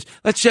ideas.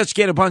 Let's just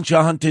get a bunch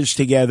of hunters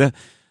together.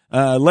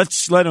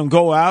 Let's let them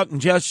go out and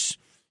just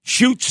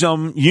shoot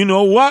some, you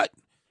know what,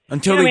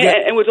 until they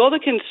get... And with all the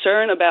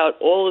concern about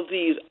all of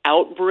these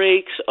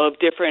outbreaks of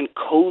different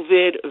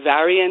COVID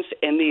variants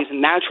and these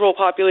natural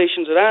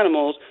populations of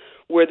animals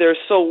where they're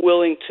so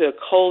willing to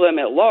cull them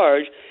at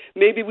large,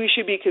 maybe we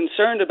should be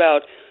concerned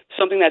about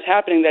something that's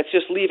happening that's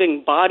just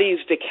leaving bodies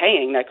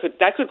decaying. That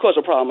could cause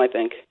a problem, I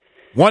think.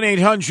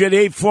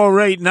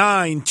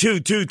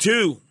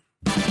 1-800-848-9222.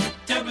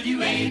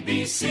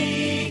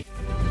 WABC.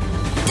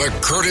 The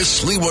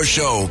Curtis Sliwa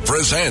Show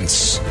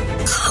presents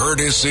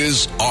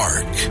Curtis's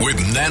Ark with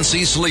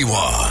Nancy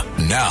Sliwa.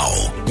 Now,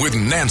 with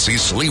Nancy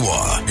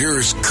Sliwa,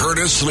 here's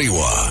Curtis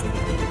Sliwa.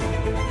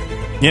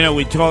 You know,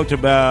 we talked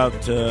about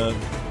the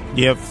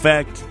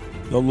effect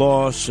the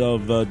loss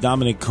of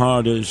Dominic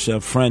Carter's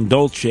friend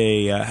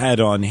Dolce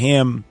had on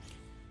him.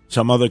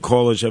 Some other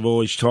callers have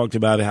always talked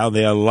about how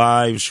their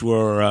lives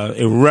were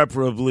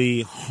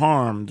irreparably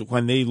harmed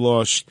when they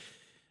lost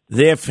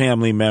their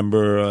family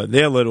member,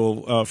 their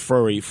little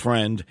furry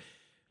friend.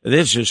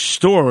 There's a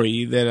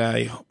story that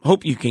I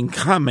hope you can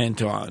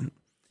comment on.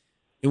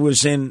 It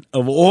was in,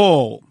 of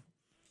all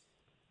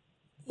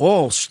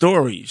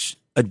stories,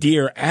 a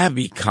Dear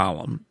Abby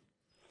column.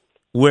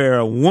 where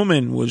a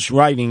woman was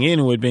writing in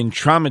who had been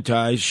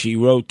traumatized. She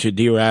wrote to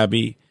Dear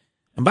Abby.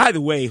 And by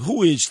the way,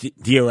 who is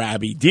Dear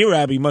Abby? Dear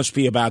Abby must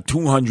be about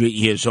 200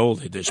 years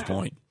old at this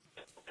point.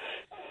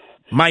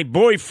 My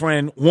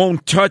boyfriend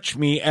won't touch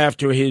me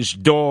after his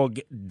dog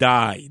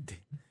died.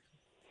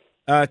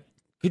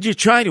 Could you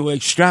try to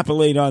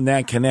extrapolate on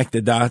that, connect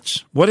the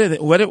dots? What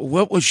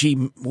was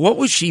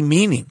she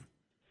meaning?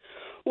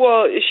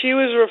 Well, she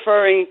was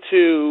referring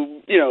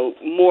to,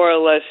 more or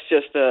less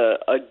just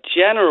a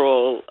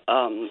general,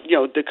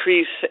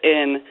 decrease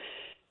in,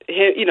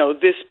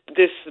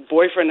 this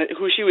boyfriend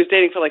who she was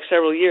dating for like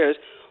several years,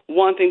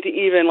 wanting to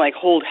even like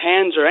hold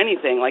hands or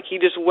anything. Like he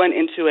just went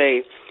into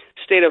a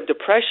state of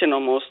depression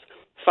almost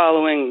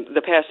following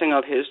the passing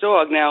of his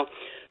dog. Now,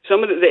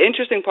 the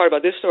interesting part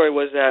about this story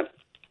was that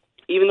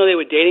even though they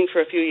were dating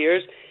for a few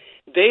years,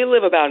 they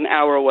live about an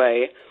hour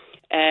away,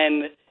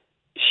 and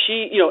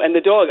she, and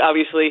the dog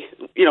obviously,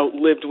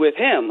 lived with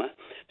him.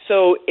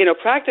 So in a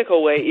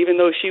practical way, even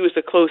though she was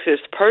the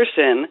closest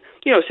person,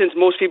 since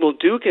most people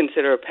do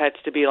consider pets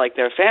to be like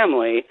their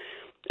family,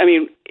 I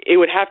mean,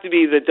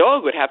 the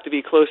dog would have to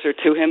be closer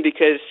to him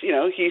because,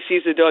 he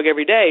sees the dog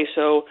every day.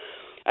 So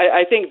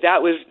I think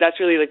that's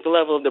really like the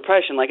level of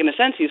depression. Like in a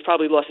sense, he's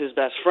probably lost his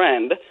best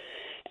friend.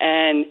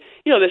 And,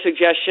 the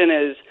suggestion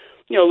is,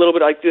 a little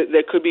bit like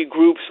there could be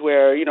groups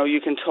where,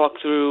 you can talk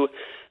through,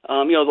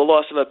 the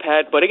loss of a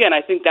pet. But again,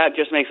 I think that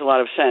just makes a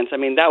lot of sense. I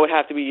mean, that would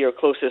have to be your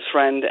closest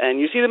friend, and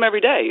you see them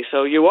every day.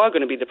 So you are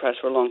going to be depressed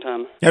for a long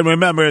time. And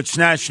remember, it's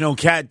National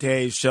Cat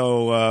Day,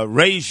 so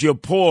raise your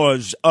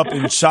paws up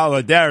in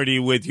solidarity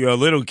with your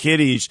little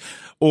kitties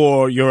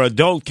or your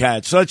adult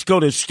cats. Let's go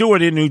to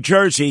Stuart in New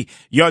Jersey.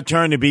 Your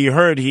turn to be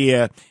heard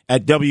here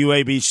at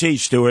WABC,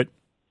 Stuart.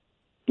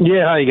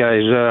 Yeah, hi,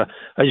 guys.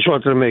 I just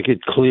wanted to make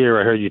it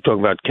clear. I heard you talk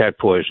about cat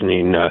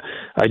poisoning.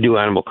 I do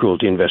animal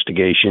cruelty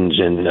investigations,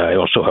 and I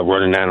also have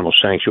run an animal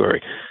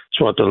sanctuary.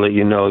 Just wanted to let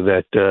you know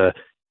that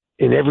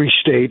in every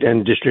state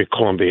and District of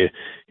Columbia,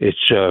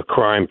 it's a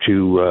crime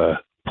to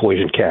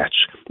poison cats.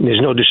 And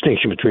there's no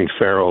distinction between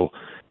feral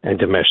and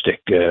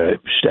domestic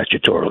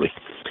statutorily.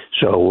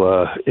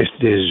 So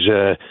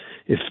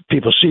if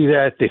people see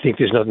that, they think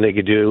there's nothing they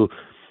could do.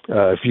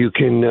 If you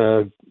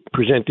can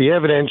present the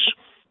evidence,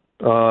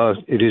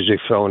 it is a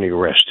felony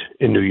arrest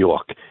in New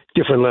York.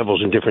 Different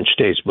levels in different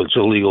states, but it's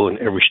illegal in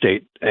every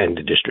state and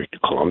the District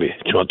of Columbia.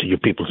 It's up to you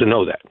people to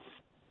know that.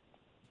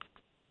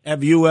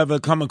 Have you ever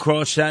come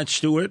across that,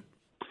 Stuart?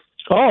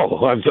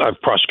 Oh,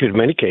 I've prosecuted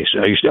many cases.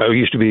 I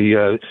used to be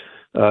the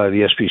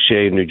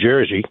SPCA in New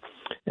Jersey,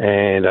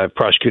 and I've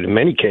prosecuted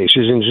many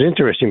cases. And it's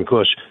interesting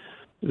because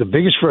the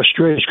biggest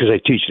frustration, because I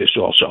teach this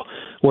also,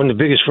 one of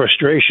the biggest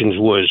frustrations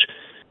was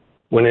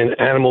when an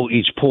animal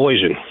eats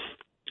poison.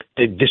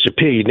 They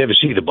disappear. You never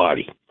see the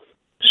body.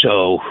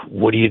 So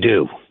what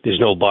do? There's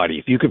no body.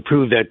 If you could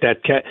prove that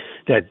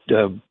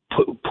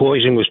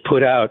poison was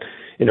put out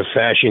in a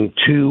fashion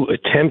to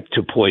attempt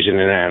to poison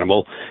an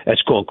animal,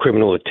 that's called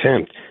criminal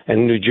attempt. And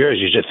in New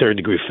Jersey, it's a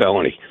third-degree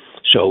felony.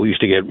 So we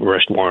used to get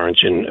arrest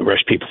warrants and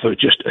arrest people for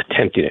just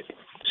attempting it.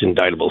 It's an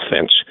indictable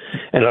offense.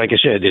 And like I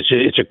said,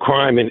 it's a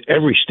crime in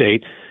every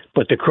state,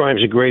 but the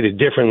crimes are graded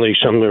differently.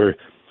 Some are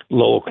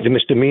low, the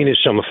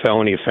misdemeanors, some are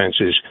felony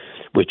offenses,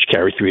 which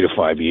carry 3 to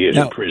 5 years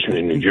in prison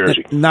in New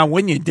Jersey. Now,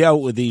 when you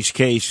dealt with these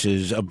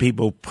cases of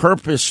people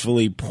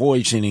purposefully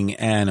poisoning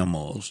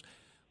animals,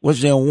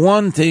 was there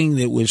one thing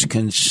that was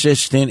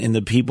consistent in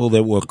the people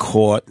that were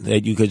caught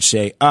that you could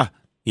say,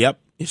 yep,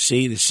 you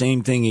see, the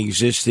same thing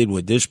existed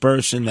with this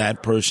person,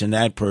 that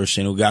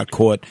person who got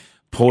caught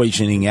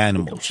poisoning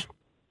animals?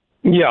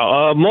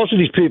 Yeah, most of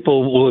these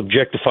people will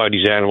objectify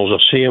these animals.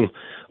 They'll see them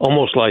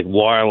almost like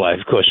wildlife,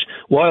 because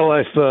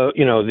wildlife,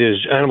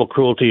 there's animal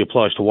cruelty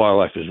applies to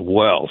wildlife as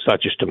well. It's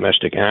not just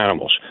domestic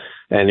animals,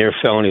 and they're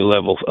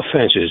felony-level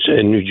offenses.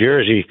 And New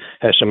Jersey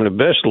has some of the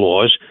best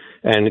laws,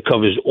 and it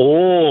covers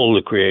all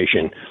the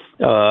creation.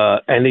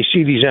 And they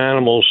see these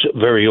animals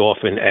very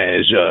often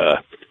as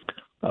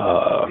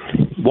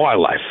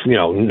wildlife,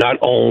 not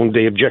owned.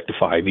 They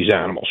objectify these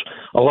animals.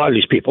 A lot of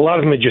these people, a lot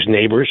of them are just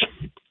neighbors,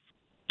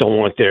 don't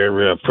want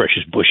their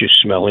precious bushes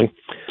smelling.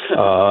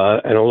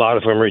 And a lot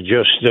of them are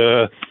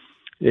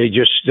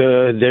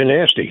they're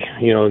nasty.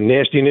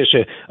 Nastiness,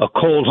 a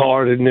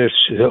cold-heartedness.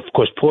 Of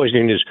course,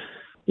 poisoning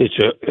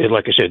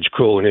like I said, it's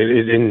cruel.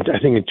 And I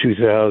think in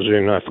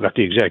 2000, I forgot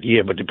the exact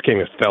year, but it became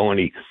a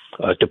felony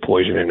to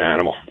poison an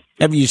animal.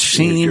 Have you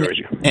seen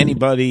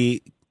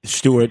anybody,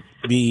 Stuart,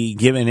 be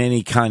given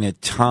any kind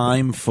of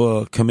time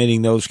for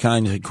committing those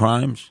kinds of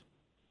crimes?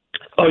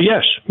 Oh,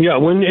 yes. Yeah.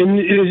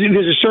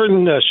 There's a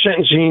certain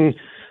sentencing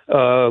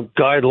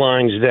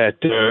guidelines that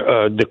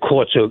the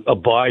courts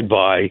abide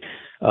by.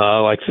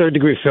 Like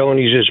third-degree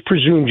felonies is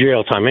presumed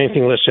jail time.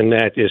 Anything less than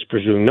that is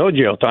presumed no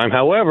jail time.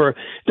 However, it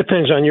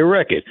depends on your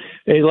record.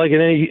 Like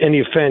in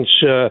any offense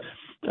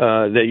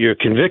that you're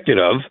convicted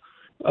of,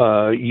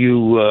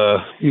 you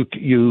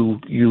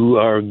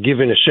are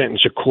given a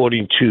sentence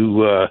according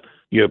to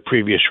your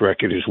previous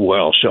record as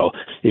well. So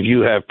if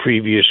you have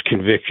previous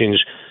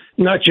convictions,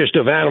 not just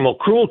of animal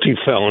cruelty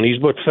felonies,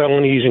 but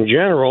felonies in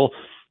general,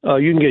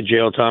 you can get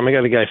jail time. I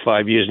got a guy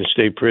 5 years in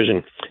state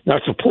prison,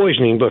 not for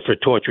poisoning, but for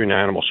torturing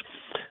animals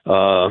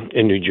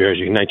in New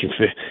Jersey.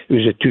 It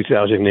was a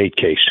 2008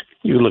 case.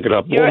 You can look it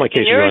up. All my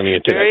cases are on the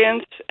internet. In your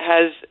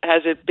experience,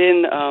 has it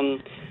been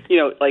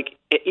like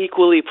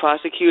equally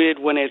prosecuted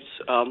when it's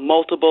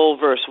multiple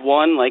versus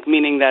one, like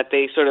meaning that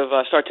they sort of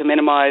start to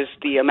minimize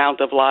the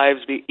amount of lives,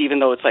 even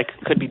though it's like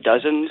could be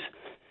dozens?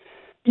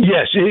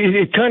 Yes,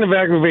 it kind of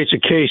aggravates a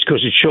case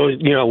because it shows,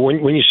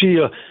 when you see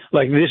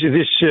like this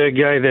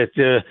guy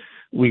that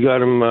we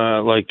got him,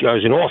 like I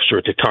was an officer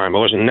at the time. I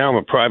wasn't. Now I'm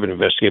a private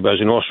investigator, but I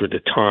was an officer at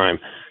the time,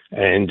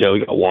 and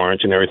we got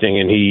warrants and everything.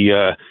 And he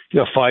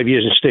got 5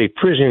 years in state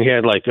prison. He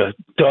had like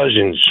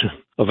dozens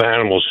of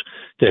animals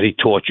that he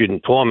tortured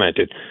and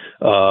tormented.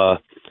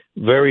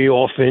 Very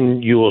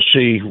often you will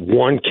see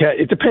one cat.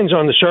 It depends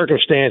on the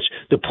circumstance.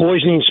 The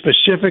poisoning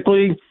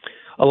specifically,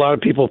 a lot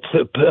of people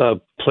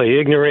play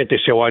ignorant. They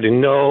say, "Oh, I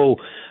didn't know.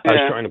 I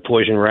was trying to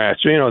poison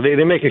rats."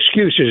 They make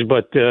excuses,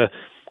 but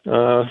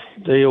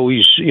they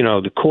always,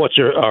 the courts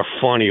are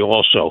funny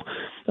also.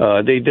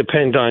 They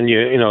depend on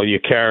your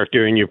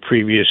character and your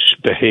previous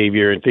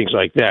behavior and things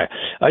like that.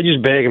 I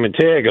just bag them and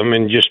tag them,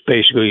 and just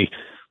basically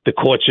the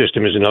court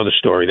system is another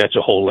story. That's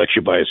a whole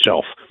lecture by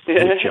itself,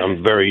 which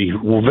I'm very,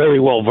 very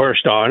well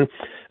versed on.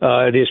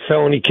 There's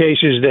felony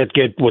cases that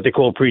get what they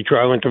call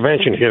pretrial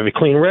intervention. If you have a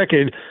clean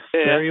record,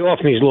 very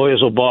often these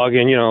lawyers will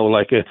bargain,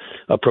 like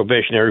a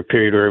probationary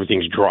period where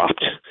everything's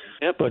dropped.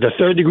 Yep. But the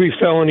third-degree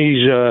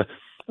felonies,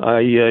 I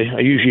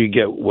usually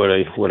get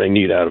what I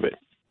need out of it.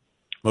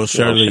 Well,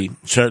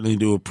 certainly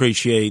do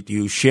appreciate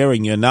you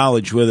sharing your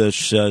knowledge with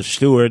us,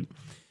 Stuart.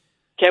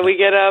 Can we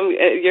get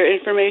your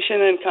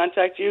information and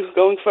contact you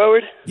going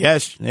forward?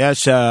 Yes.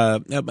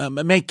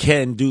 Make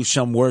Ken do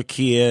some work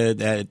here.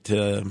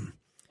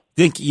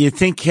 You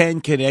think Ken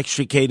could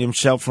extricate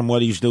himself from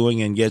what he's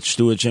doing and get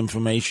Stuart's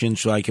information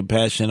so I can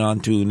pass it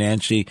on to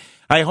Nancy?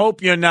 I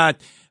hope you're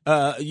not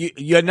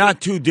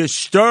too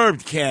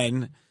disturbed,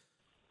 Ken.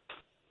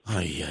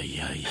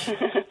 Ay.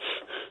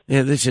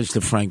 Yeah, this is the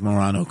Frank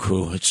Morano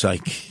crew. It's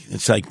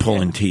like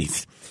pulling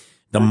teeth.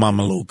 The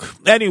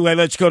Mameluke. Anyway,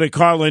 let's go to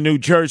Carl in New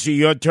Jersey.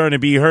 Your turn to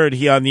be heard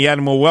here on the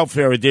Animal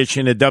Welfare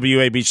Edition of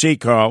WABC,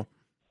 Carl.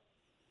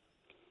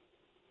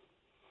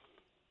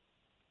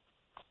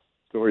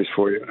 Stories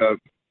for you.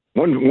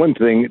 One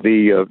thing,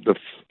 the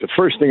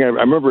first thing I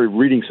remember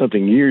reading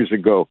something years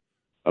ago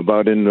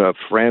about in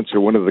France or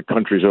one of the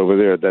countries over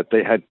there that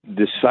they had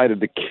decided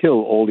to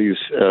kill all these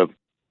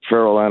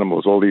feral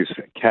animals, all these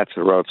cats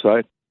that are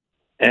outside.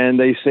 And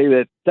they say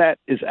that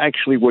is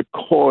actually what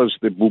caused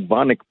the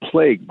bubonic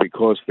plague,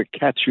 because the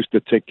cats used to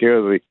take care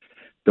of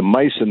the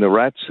mice and the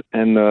rats,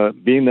 and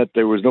being that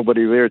there was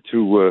nobody there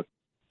to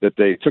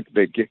they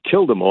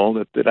killed them all.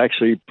 That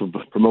actually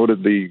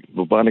promoted the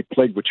bubonic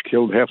plague, which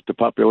killed half the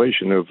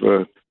population of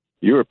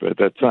Europe at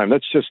that time.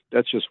 That's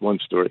just one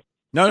story.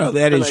 No,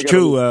 that is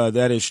true.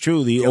 That is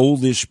true. The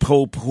oldest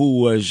pope who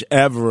was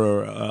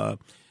ever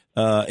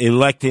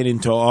elected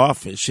into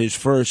office, his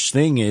first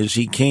thing is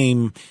he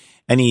came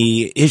and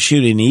he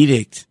issued an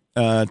edict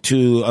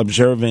to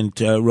observant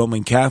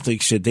Roman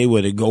Catholics that they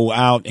were to go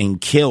out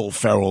and kill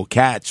feral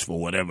cats for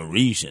whatever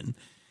reason.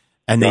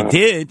 And they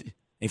did.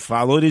 They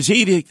followed his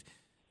edict.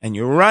 And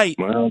you're right.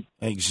 Well,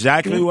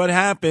 exactly what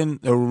happened.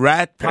 The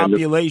rat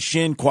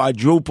population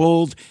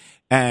quadrupled,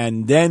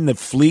 and then the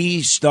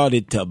fleas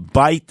started to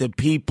bite the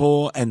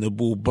people, and the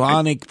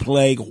bubonic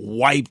plague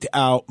wiped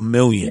out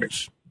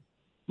millions.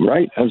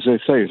 Right, as I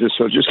say,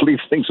 just leave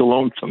things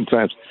alone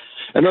sometimes.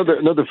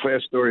 Another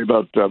fast story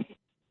about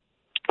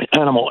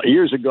animal.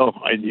 Years ago,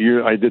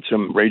 I did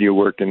some radio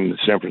work in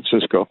San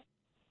Francisco,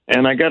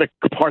 and I got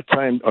a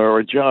part-time or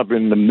a job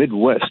in the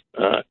Midwest,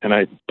 and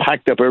I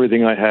packed up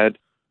everything I had,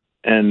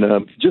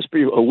 and just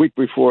a week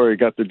before I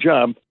got the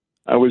job,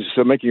 I was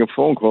making a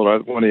phone call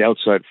at one of the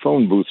outside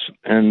phone booths,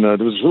 and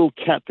there was a little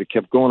cat that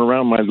kept going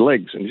around my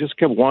legs, and he just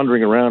kept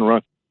wandering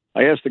around.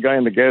 I asked the guy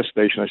in the gas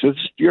station, I said,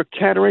 "Is your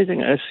cat or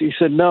anything?" He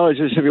said, "No." I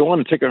said, "If you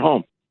want to take it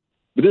home."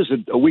 But this is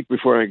a week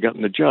before I got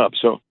in the job.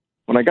 So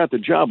when I got the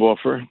job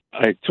offer,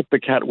 I took the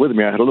cat with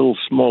me. I had a little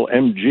small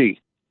MG,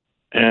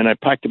 and I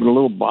packed him in a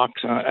little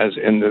box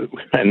and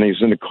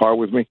he's in the car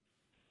with me.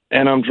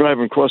 And I'm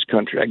driving cross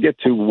country. I get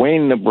to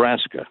Wayne,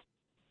 Nebraska,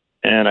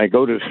 and I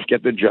go to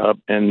get the job.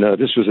 And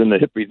this was in the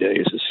hippie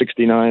days, the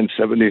 69,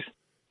 70s.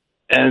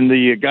 And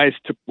the guys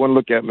took one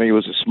look at me. It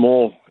was a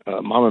small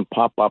mom and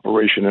pop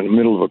operation in the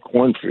middle of a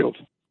cornfield.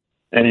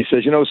 And he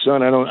says,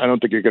 "Son, I don't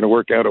think you're going to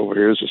work out over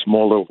here. It's a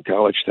small little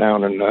college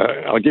town, and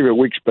I'll give you a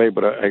week's pay,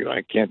 but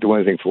I can't do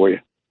anything for you."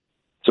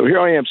 So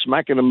here I am,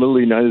 smack in the middle of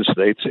the United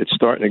States. It's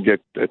starting to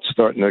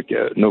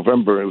get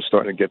November. It was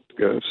starting to get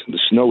the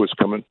snow was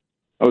coming.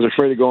 I was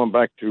afraid of going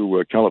back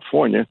to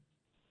California,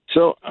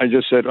 so I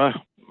just said,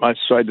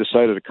 so I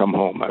decided to come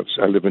home.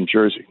 I live in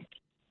Jersey,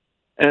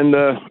 and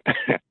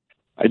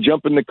I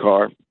jump in the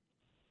car.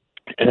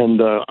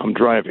 And I'm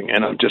driving,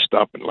 and I'm just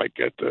stopping like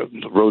at the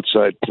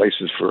roadside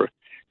places for a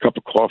cup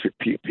of coffee,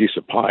 piece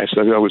of pie.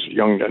 So I was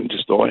young then,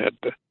 just all I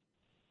had.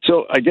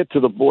 So I get to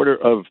the border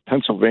of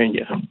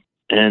Pennsylvania,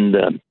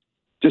 and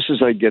just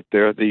as I get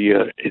there,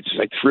 it's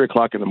like 3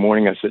 o'clock in the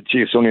morning. I said, gee,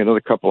 it's only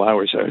another couple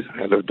hours.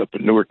 I lived up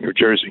in Newark, New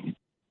Jersey.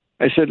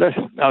 I said,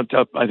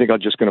 I think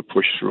I'm just going to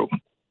push through.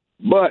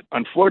 But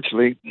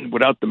unfortunately,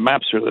 without the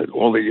maps or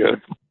all the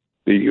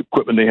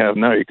equipment they have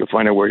now, you can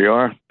find out where you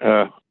are.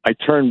 I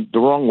turned the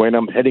wrong way, and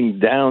I'm heading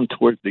down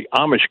towards the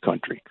Amish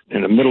country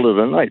in the middle of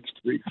the night. It's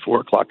 3, 4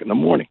 o'clock in the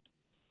morning.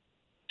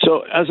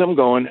 So as I'm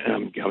going,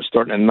 I'm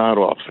starting to nod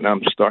off, and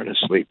I'm starting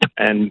to sleep.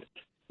 And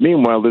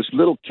meanwhile, this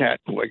little cat,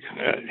 who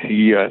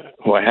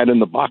I had in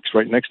the box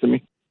right next to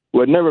me, who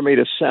had never made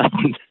a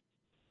sound,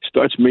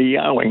 starts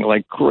meowing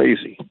like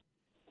crazy.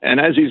 And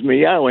as he's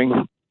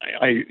meowing,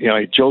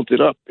 I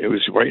jolted up. It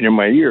was right near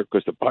my ear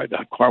because the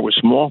car was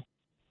small,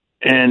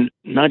 and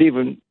not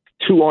even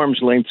 2 arms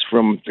lengths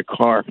from the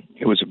car,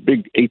 it was a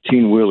big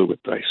 18-wheeler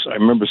with dice. I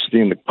remember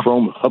seeing the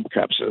chrome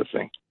hubcaps of the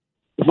thing.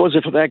 If it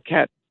wasn't for that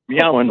cat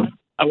meowing,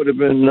 I would have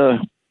been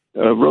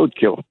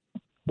roadkill.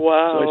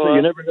 Wow. So I say,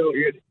 you never know.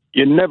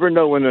 You never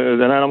know when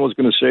an animal is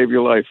going to save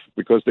your life,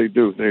 because they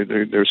do.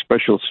 They're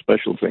special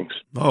things.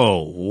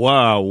 Oh,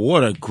 wow.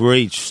 What a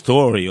great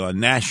story on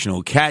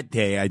National Cat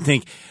Day. I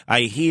think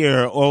I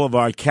hear all of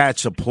our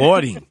cats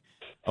applauding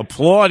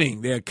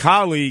their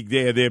colleague,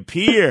 their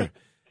peer.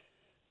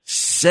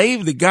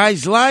 Saved the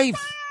guy's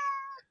life.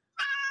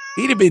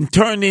 He'd have been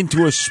turned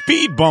into a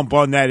speed bump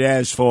on that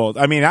asphalt.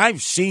 I mean,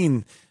 I've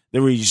seen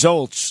the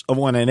results of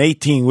when an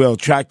 18-wheel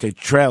tractor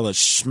trailer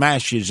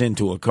smashes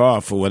into a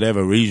car for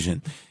whatever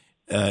reason.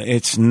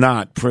 It's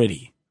not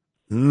pretty.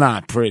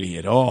 Not pretty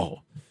at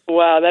all.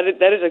 Wow,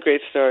 that is a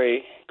great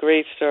story.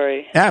 Great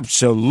story.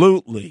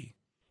 Absolutely.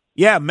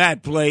 Yeah,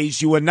 Matt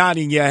Blaze, you were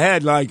nodding your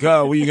head like,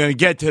 oh, well, you're going to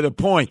get to the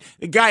point.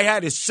 The guy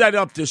had to set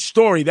up the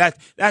story.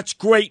 That's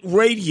great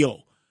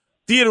radio.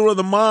 Theater of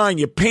the mind.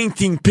 You're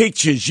painting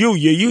pictures. You're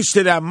used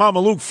to that Mama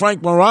Luke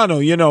Frank Morano,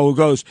 who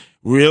goes,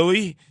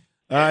 really?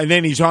 And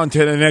then he's on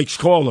to the next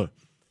caller.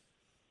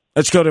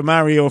 Let's go to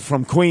Mario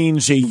from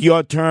Queens.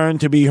 Your turn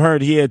to be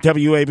heard here at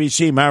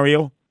WABC.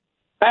 Mario.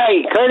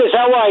 Hey, Curtis,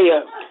 how are you?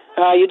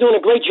 You're doing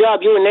a great job,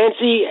 you and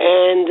Nancy.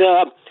 And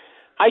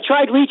I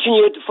tried reaching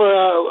you for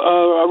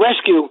a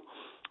rescue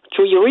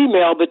through your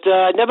email, but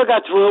I never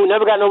got through,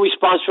 never got no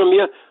response from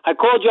you. I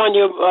called you on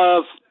your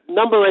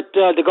number at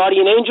the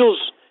Guardian Angels,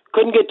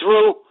 couldn't get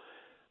through.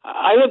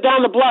 I live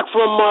down the block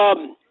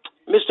from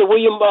Mr.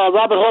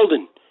 Robert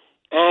Holden.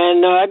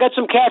 And I got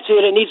some cats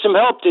here that need some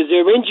help.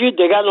 They're injured.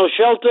 They got no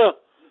shelter.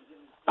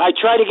 I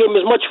try to give them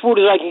as much food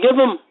as I can give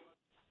them.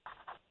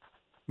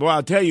 Well,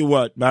 I'll tell you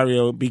what,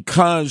 Mario,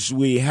 because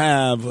we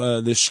have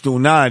the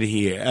Stunad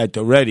here at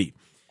the ready,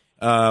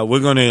 we're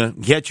going to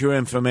get your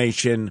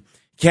information.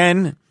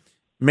 Ken,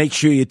 make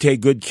sure you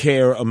take good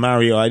care of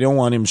Mario. I don't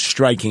want him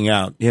striking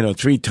out,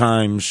 3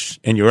 times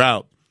and you're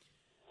out.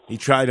 He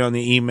tried on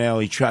the email.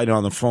 He tried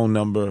on the phone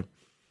number.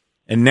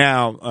 And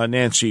now,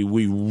 Nancy,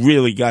 we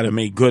really got to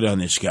make good on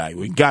this guy.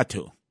 We got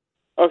to.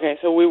 Okay,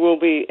 so we will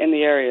be in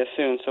the area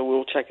soon, so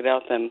we'll check it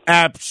out then.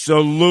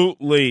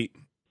 Absolutely.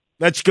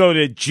 Let's go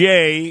to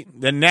Jay,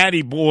 the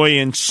natty boy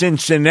in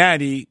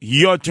Cincinnati.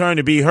 Your turn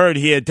to be heard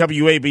here at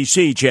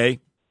WABC, Jay.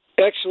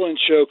 Excellent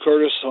show,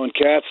 Curtis, on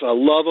cats. I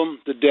love them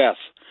to death.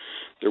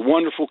 They're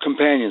wonderful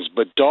companions,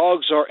 but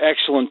dogs are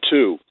excellent,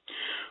 too.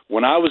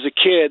 When I was a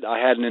kid,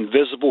 I had an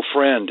invisible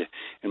friend,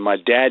 and my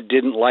dad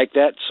didn't like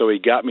that, so he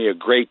got me a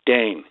Great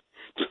Dane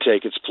to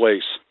take its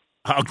place.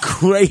 A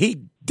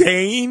Great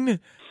Dane?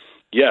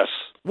 Yes.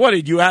 What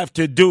did you have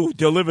to do?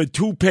 Deliver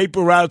 2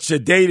 paper routes a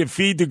day to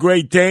feed the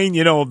Great Dane?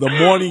 The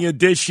morning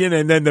edition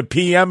and then the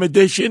PM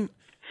edition?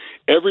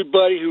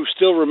 Everybody who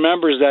still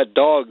remembers that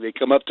dog, they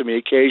come up to me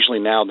occasionally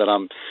now that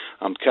I'm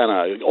kind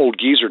of old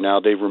geezer now.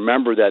 They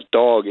remember that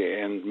dog,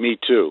 and me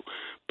too.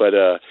 But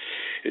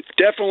it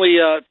definitely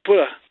put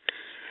a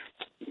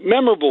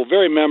memorable,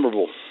 very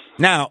memorable.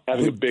 Now,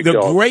 the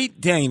dog. Great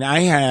Dane,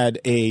 I had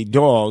a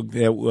dog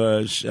that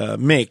was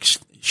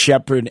mixed,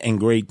 Shepherd and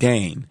Great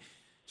Dane.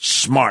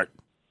 Smart.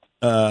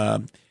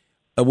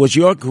 Was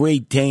your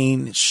Great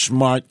Dane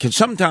smart? Because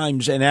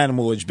sometimes an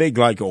animal is big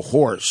like a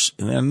horse,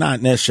 and they're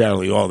not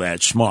necessarily all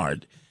that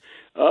smart.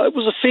 It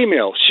was a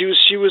female.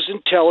 She was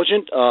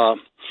intelligent.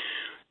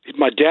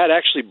 My dad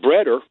actually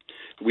bred her.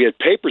 We had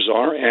papers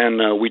on her,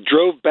 and we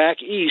drove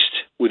back east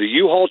with a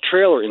U-Haul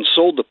trailer and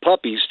sold the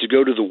puppies to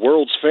go to the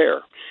World's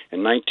Fair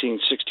in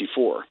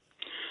 1964.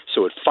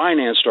 So it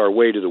financed our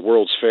way to the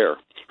World's Fair,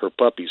 her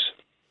puppies.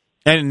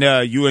 And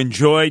you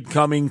enjoyed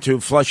coming to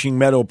Flushing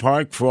Meadow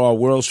Park for our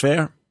World's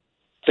Fair?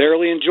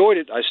 Thoroughly enjoyed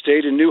it. I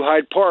stayed in New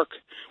Hyde Park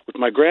with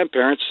my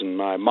grandparents, and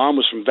my mom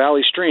was from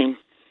Valley Stream.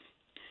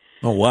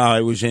 Oh, wow.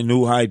 I was in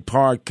New Hyde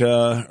Park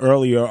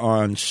earlier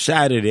on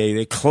Saturday.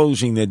 They're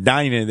closing the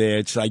diner there.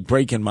 It's like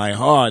breaking my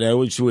heart. I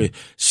wish we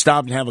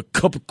stop and have a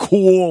cup of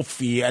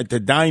coffee at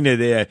the diner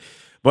there.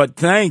 But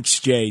thanks,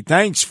 Jay.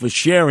 Thanks for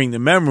sharing the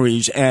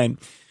memories. And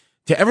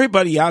to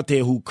everybody out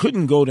there who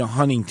couldn't go to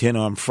Huntington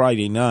on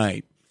Friday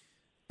night,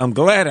 I'm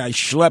glad I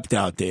schlepped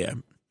out there.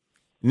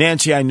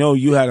 Nancy, I know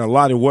you had a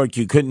lot of work.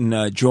 You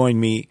couldn't join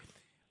me.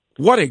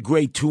 what a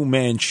great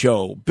two-man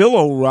show. Bill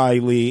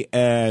O'Reilly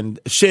and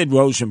Sid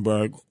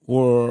Rosenberg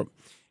were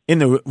in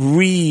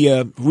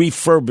the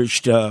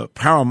refurbished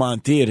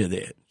Paramount Theater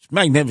there. It's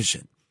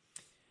magnificent.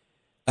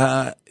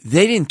 They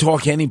didn't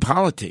talk any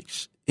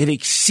politics. It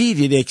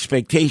exceeded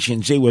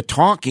expectations. They were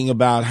talking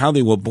about how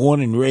they were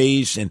born and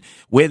raised and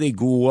where they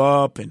grew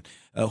up and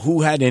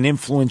who had an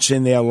influence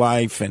in their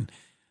life. And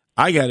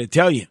I got to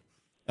tell you,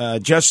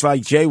 just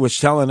like Jay was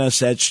telling us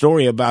that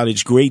story about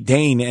his Great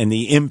Dane and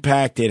the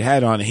impact it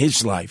had on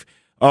his life.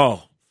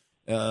 Oh,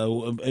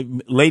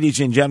 ladies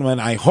and gentlemen,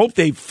 I hope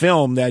they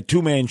filmed that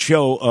two-man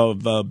show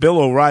of Bill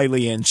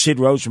O'Reilly and Sid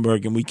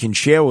Rosenberg, and we can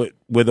share it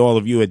with all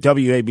of you at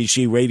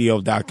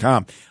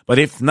WABCRadio.com. But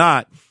if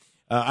not,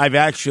 I've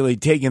actually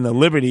taken the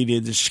liberty to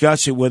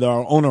discuss it with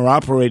our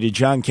owner-operator,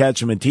 John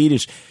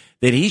Katsimatidis,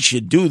 that he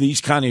should do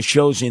these kind of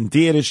shows in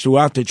theaters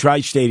throughout the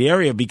tri-state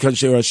area because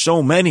there are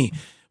so many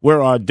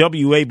where our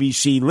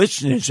WABC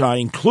listeners are,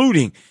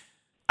 including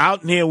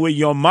out near where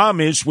your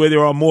mom is, where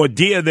there are more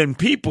deer than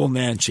people,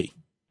 Nancy.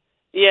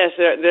 Yes,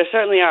 there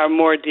certainly are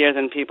more deer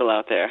than people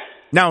out there.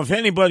 Now, if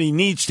anybody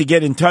needs to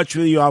get in touch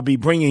with you, I'll be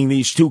bringing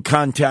these two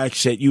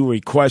contacts that you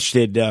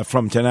requested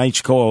from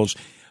tonight's calls.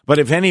 But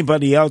if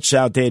anybody else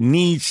out there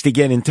needs to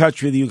get in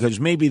touch with you because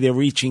maybe they're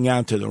reaching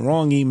out to the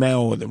wrong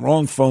email or the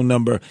wrong phone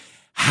number,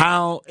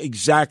 how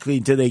exactly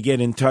do they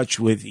get in touch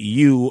with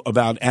you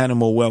about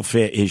animal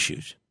welfare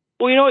issues?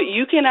 Well, you know what?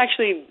 You can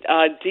actually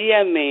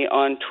DM me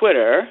on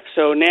Twitter.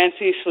 So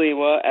Nancy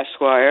Sliwa,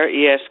 Esquire,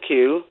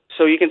 ESQ.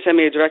 So you can send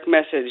me a direct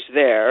message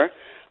there.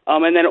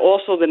 And then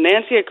also the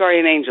Nancy at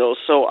Guardian Angels.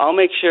 So I'll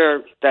make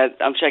sure that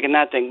I'm checking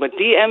that thing. But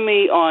DM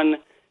me on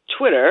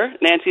Twitter,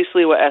 Nancy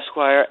Sliwa,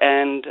 Esquire,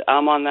 and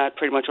I'm on that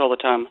pretty much all the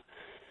time.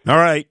 All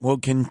right. We'll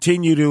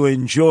continue to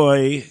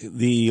enjoy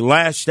the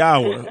last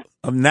hour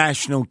of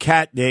National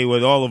Cat Day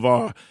with all of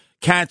our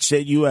cats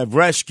that you have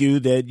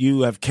rescued, that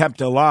you have kept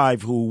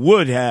alive, who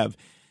would have,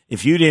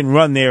 if you didn't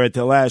run there at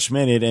the last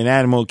minute and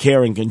animal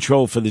care and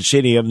control for the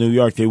city of New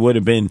York, they would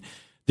have been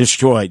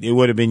destroyed. They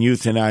would have been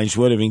euthanized,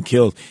 would have been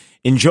killed.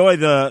 Enjoy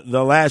the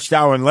last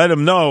hour and let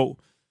them know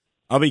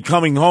I'll be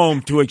coming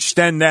home to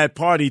extend that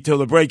party till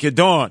the break of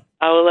dawn.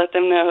 I will let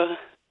them know.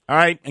 All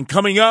right, and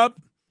coming up,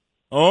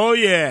 oh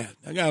yeah,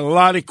 I got a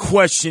lot of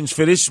questions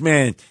for this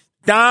man.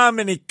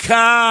 Dominic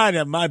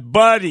Carter, my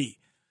buddy.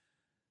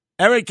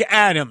 Eric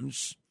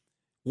Adams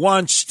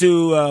wants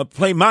to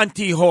play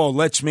Monty Hall.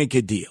 Let's make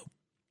a deal.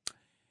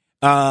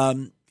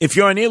 If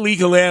you're an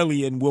illegal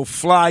alien, we'll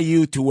fly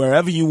you to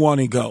wherever you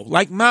want to go.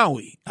 Like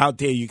Maui. Out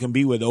there, you can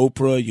be with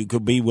Oprah. You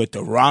could be with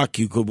The Rock.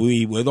 You could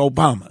be with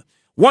Obama.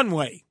 One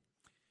way.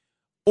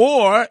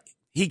 Or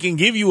he can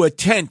give you a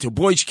tent, a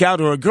Boy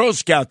Scout or a Girl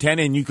Scout tent,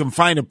 and you can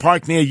find a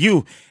park near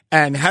you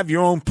and have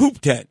your own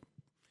poop tent.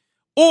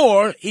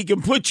 Or he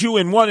can put you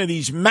in one of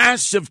these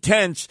massive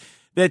tents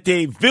that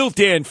they've built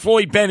there in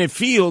Floyd Bennett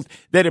Field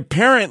that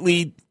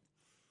apparently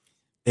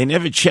they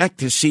never checked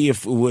to see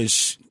if it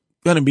was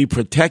going to be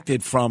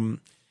protected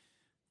from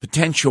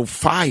potential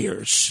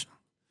fires.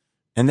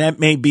 And that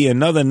may be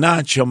another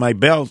notch on my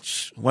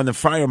belt when the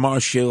fire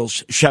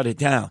marshals shut it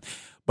down.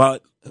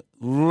 But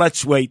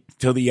let's wait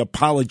till the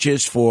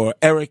apologist for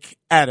Eric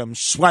Adams,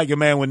 swagger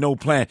man with no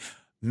plan,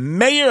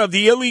 mayor of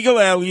the illegal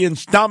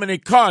aliens,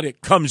 Dominic Carter,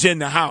 comes in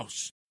the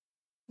house.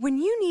 When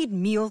you need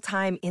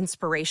mealtime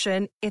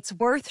inspiration, it's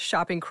worth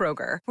shopping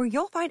Kroger, where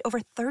you'll find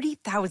over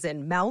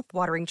 30,000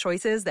 mouth-watering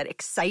choices that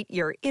excite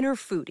your inner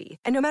foodie.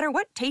 And no matter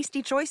what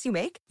tasty choice you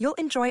make, you'll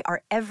enjoy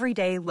our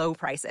everyday low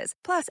prices,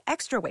 plus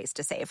extra ways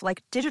to save,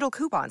 like digital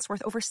coupons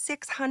worth over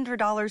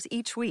 $600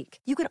 each week.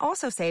 You can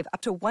also save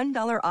up to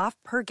 $1 off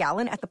per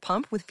gallon at the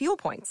pump with fuel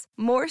points.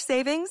 More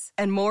savings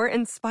and more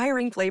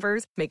inspiring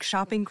flavors make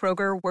shopping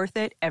Kroger worth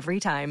it every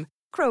time.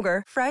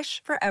 Kroger,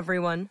 fresh for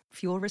everyone.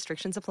 Fuel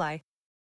restrictions apply.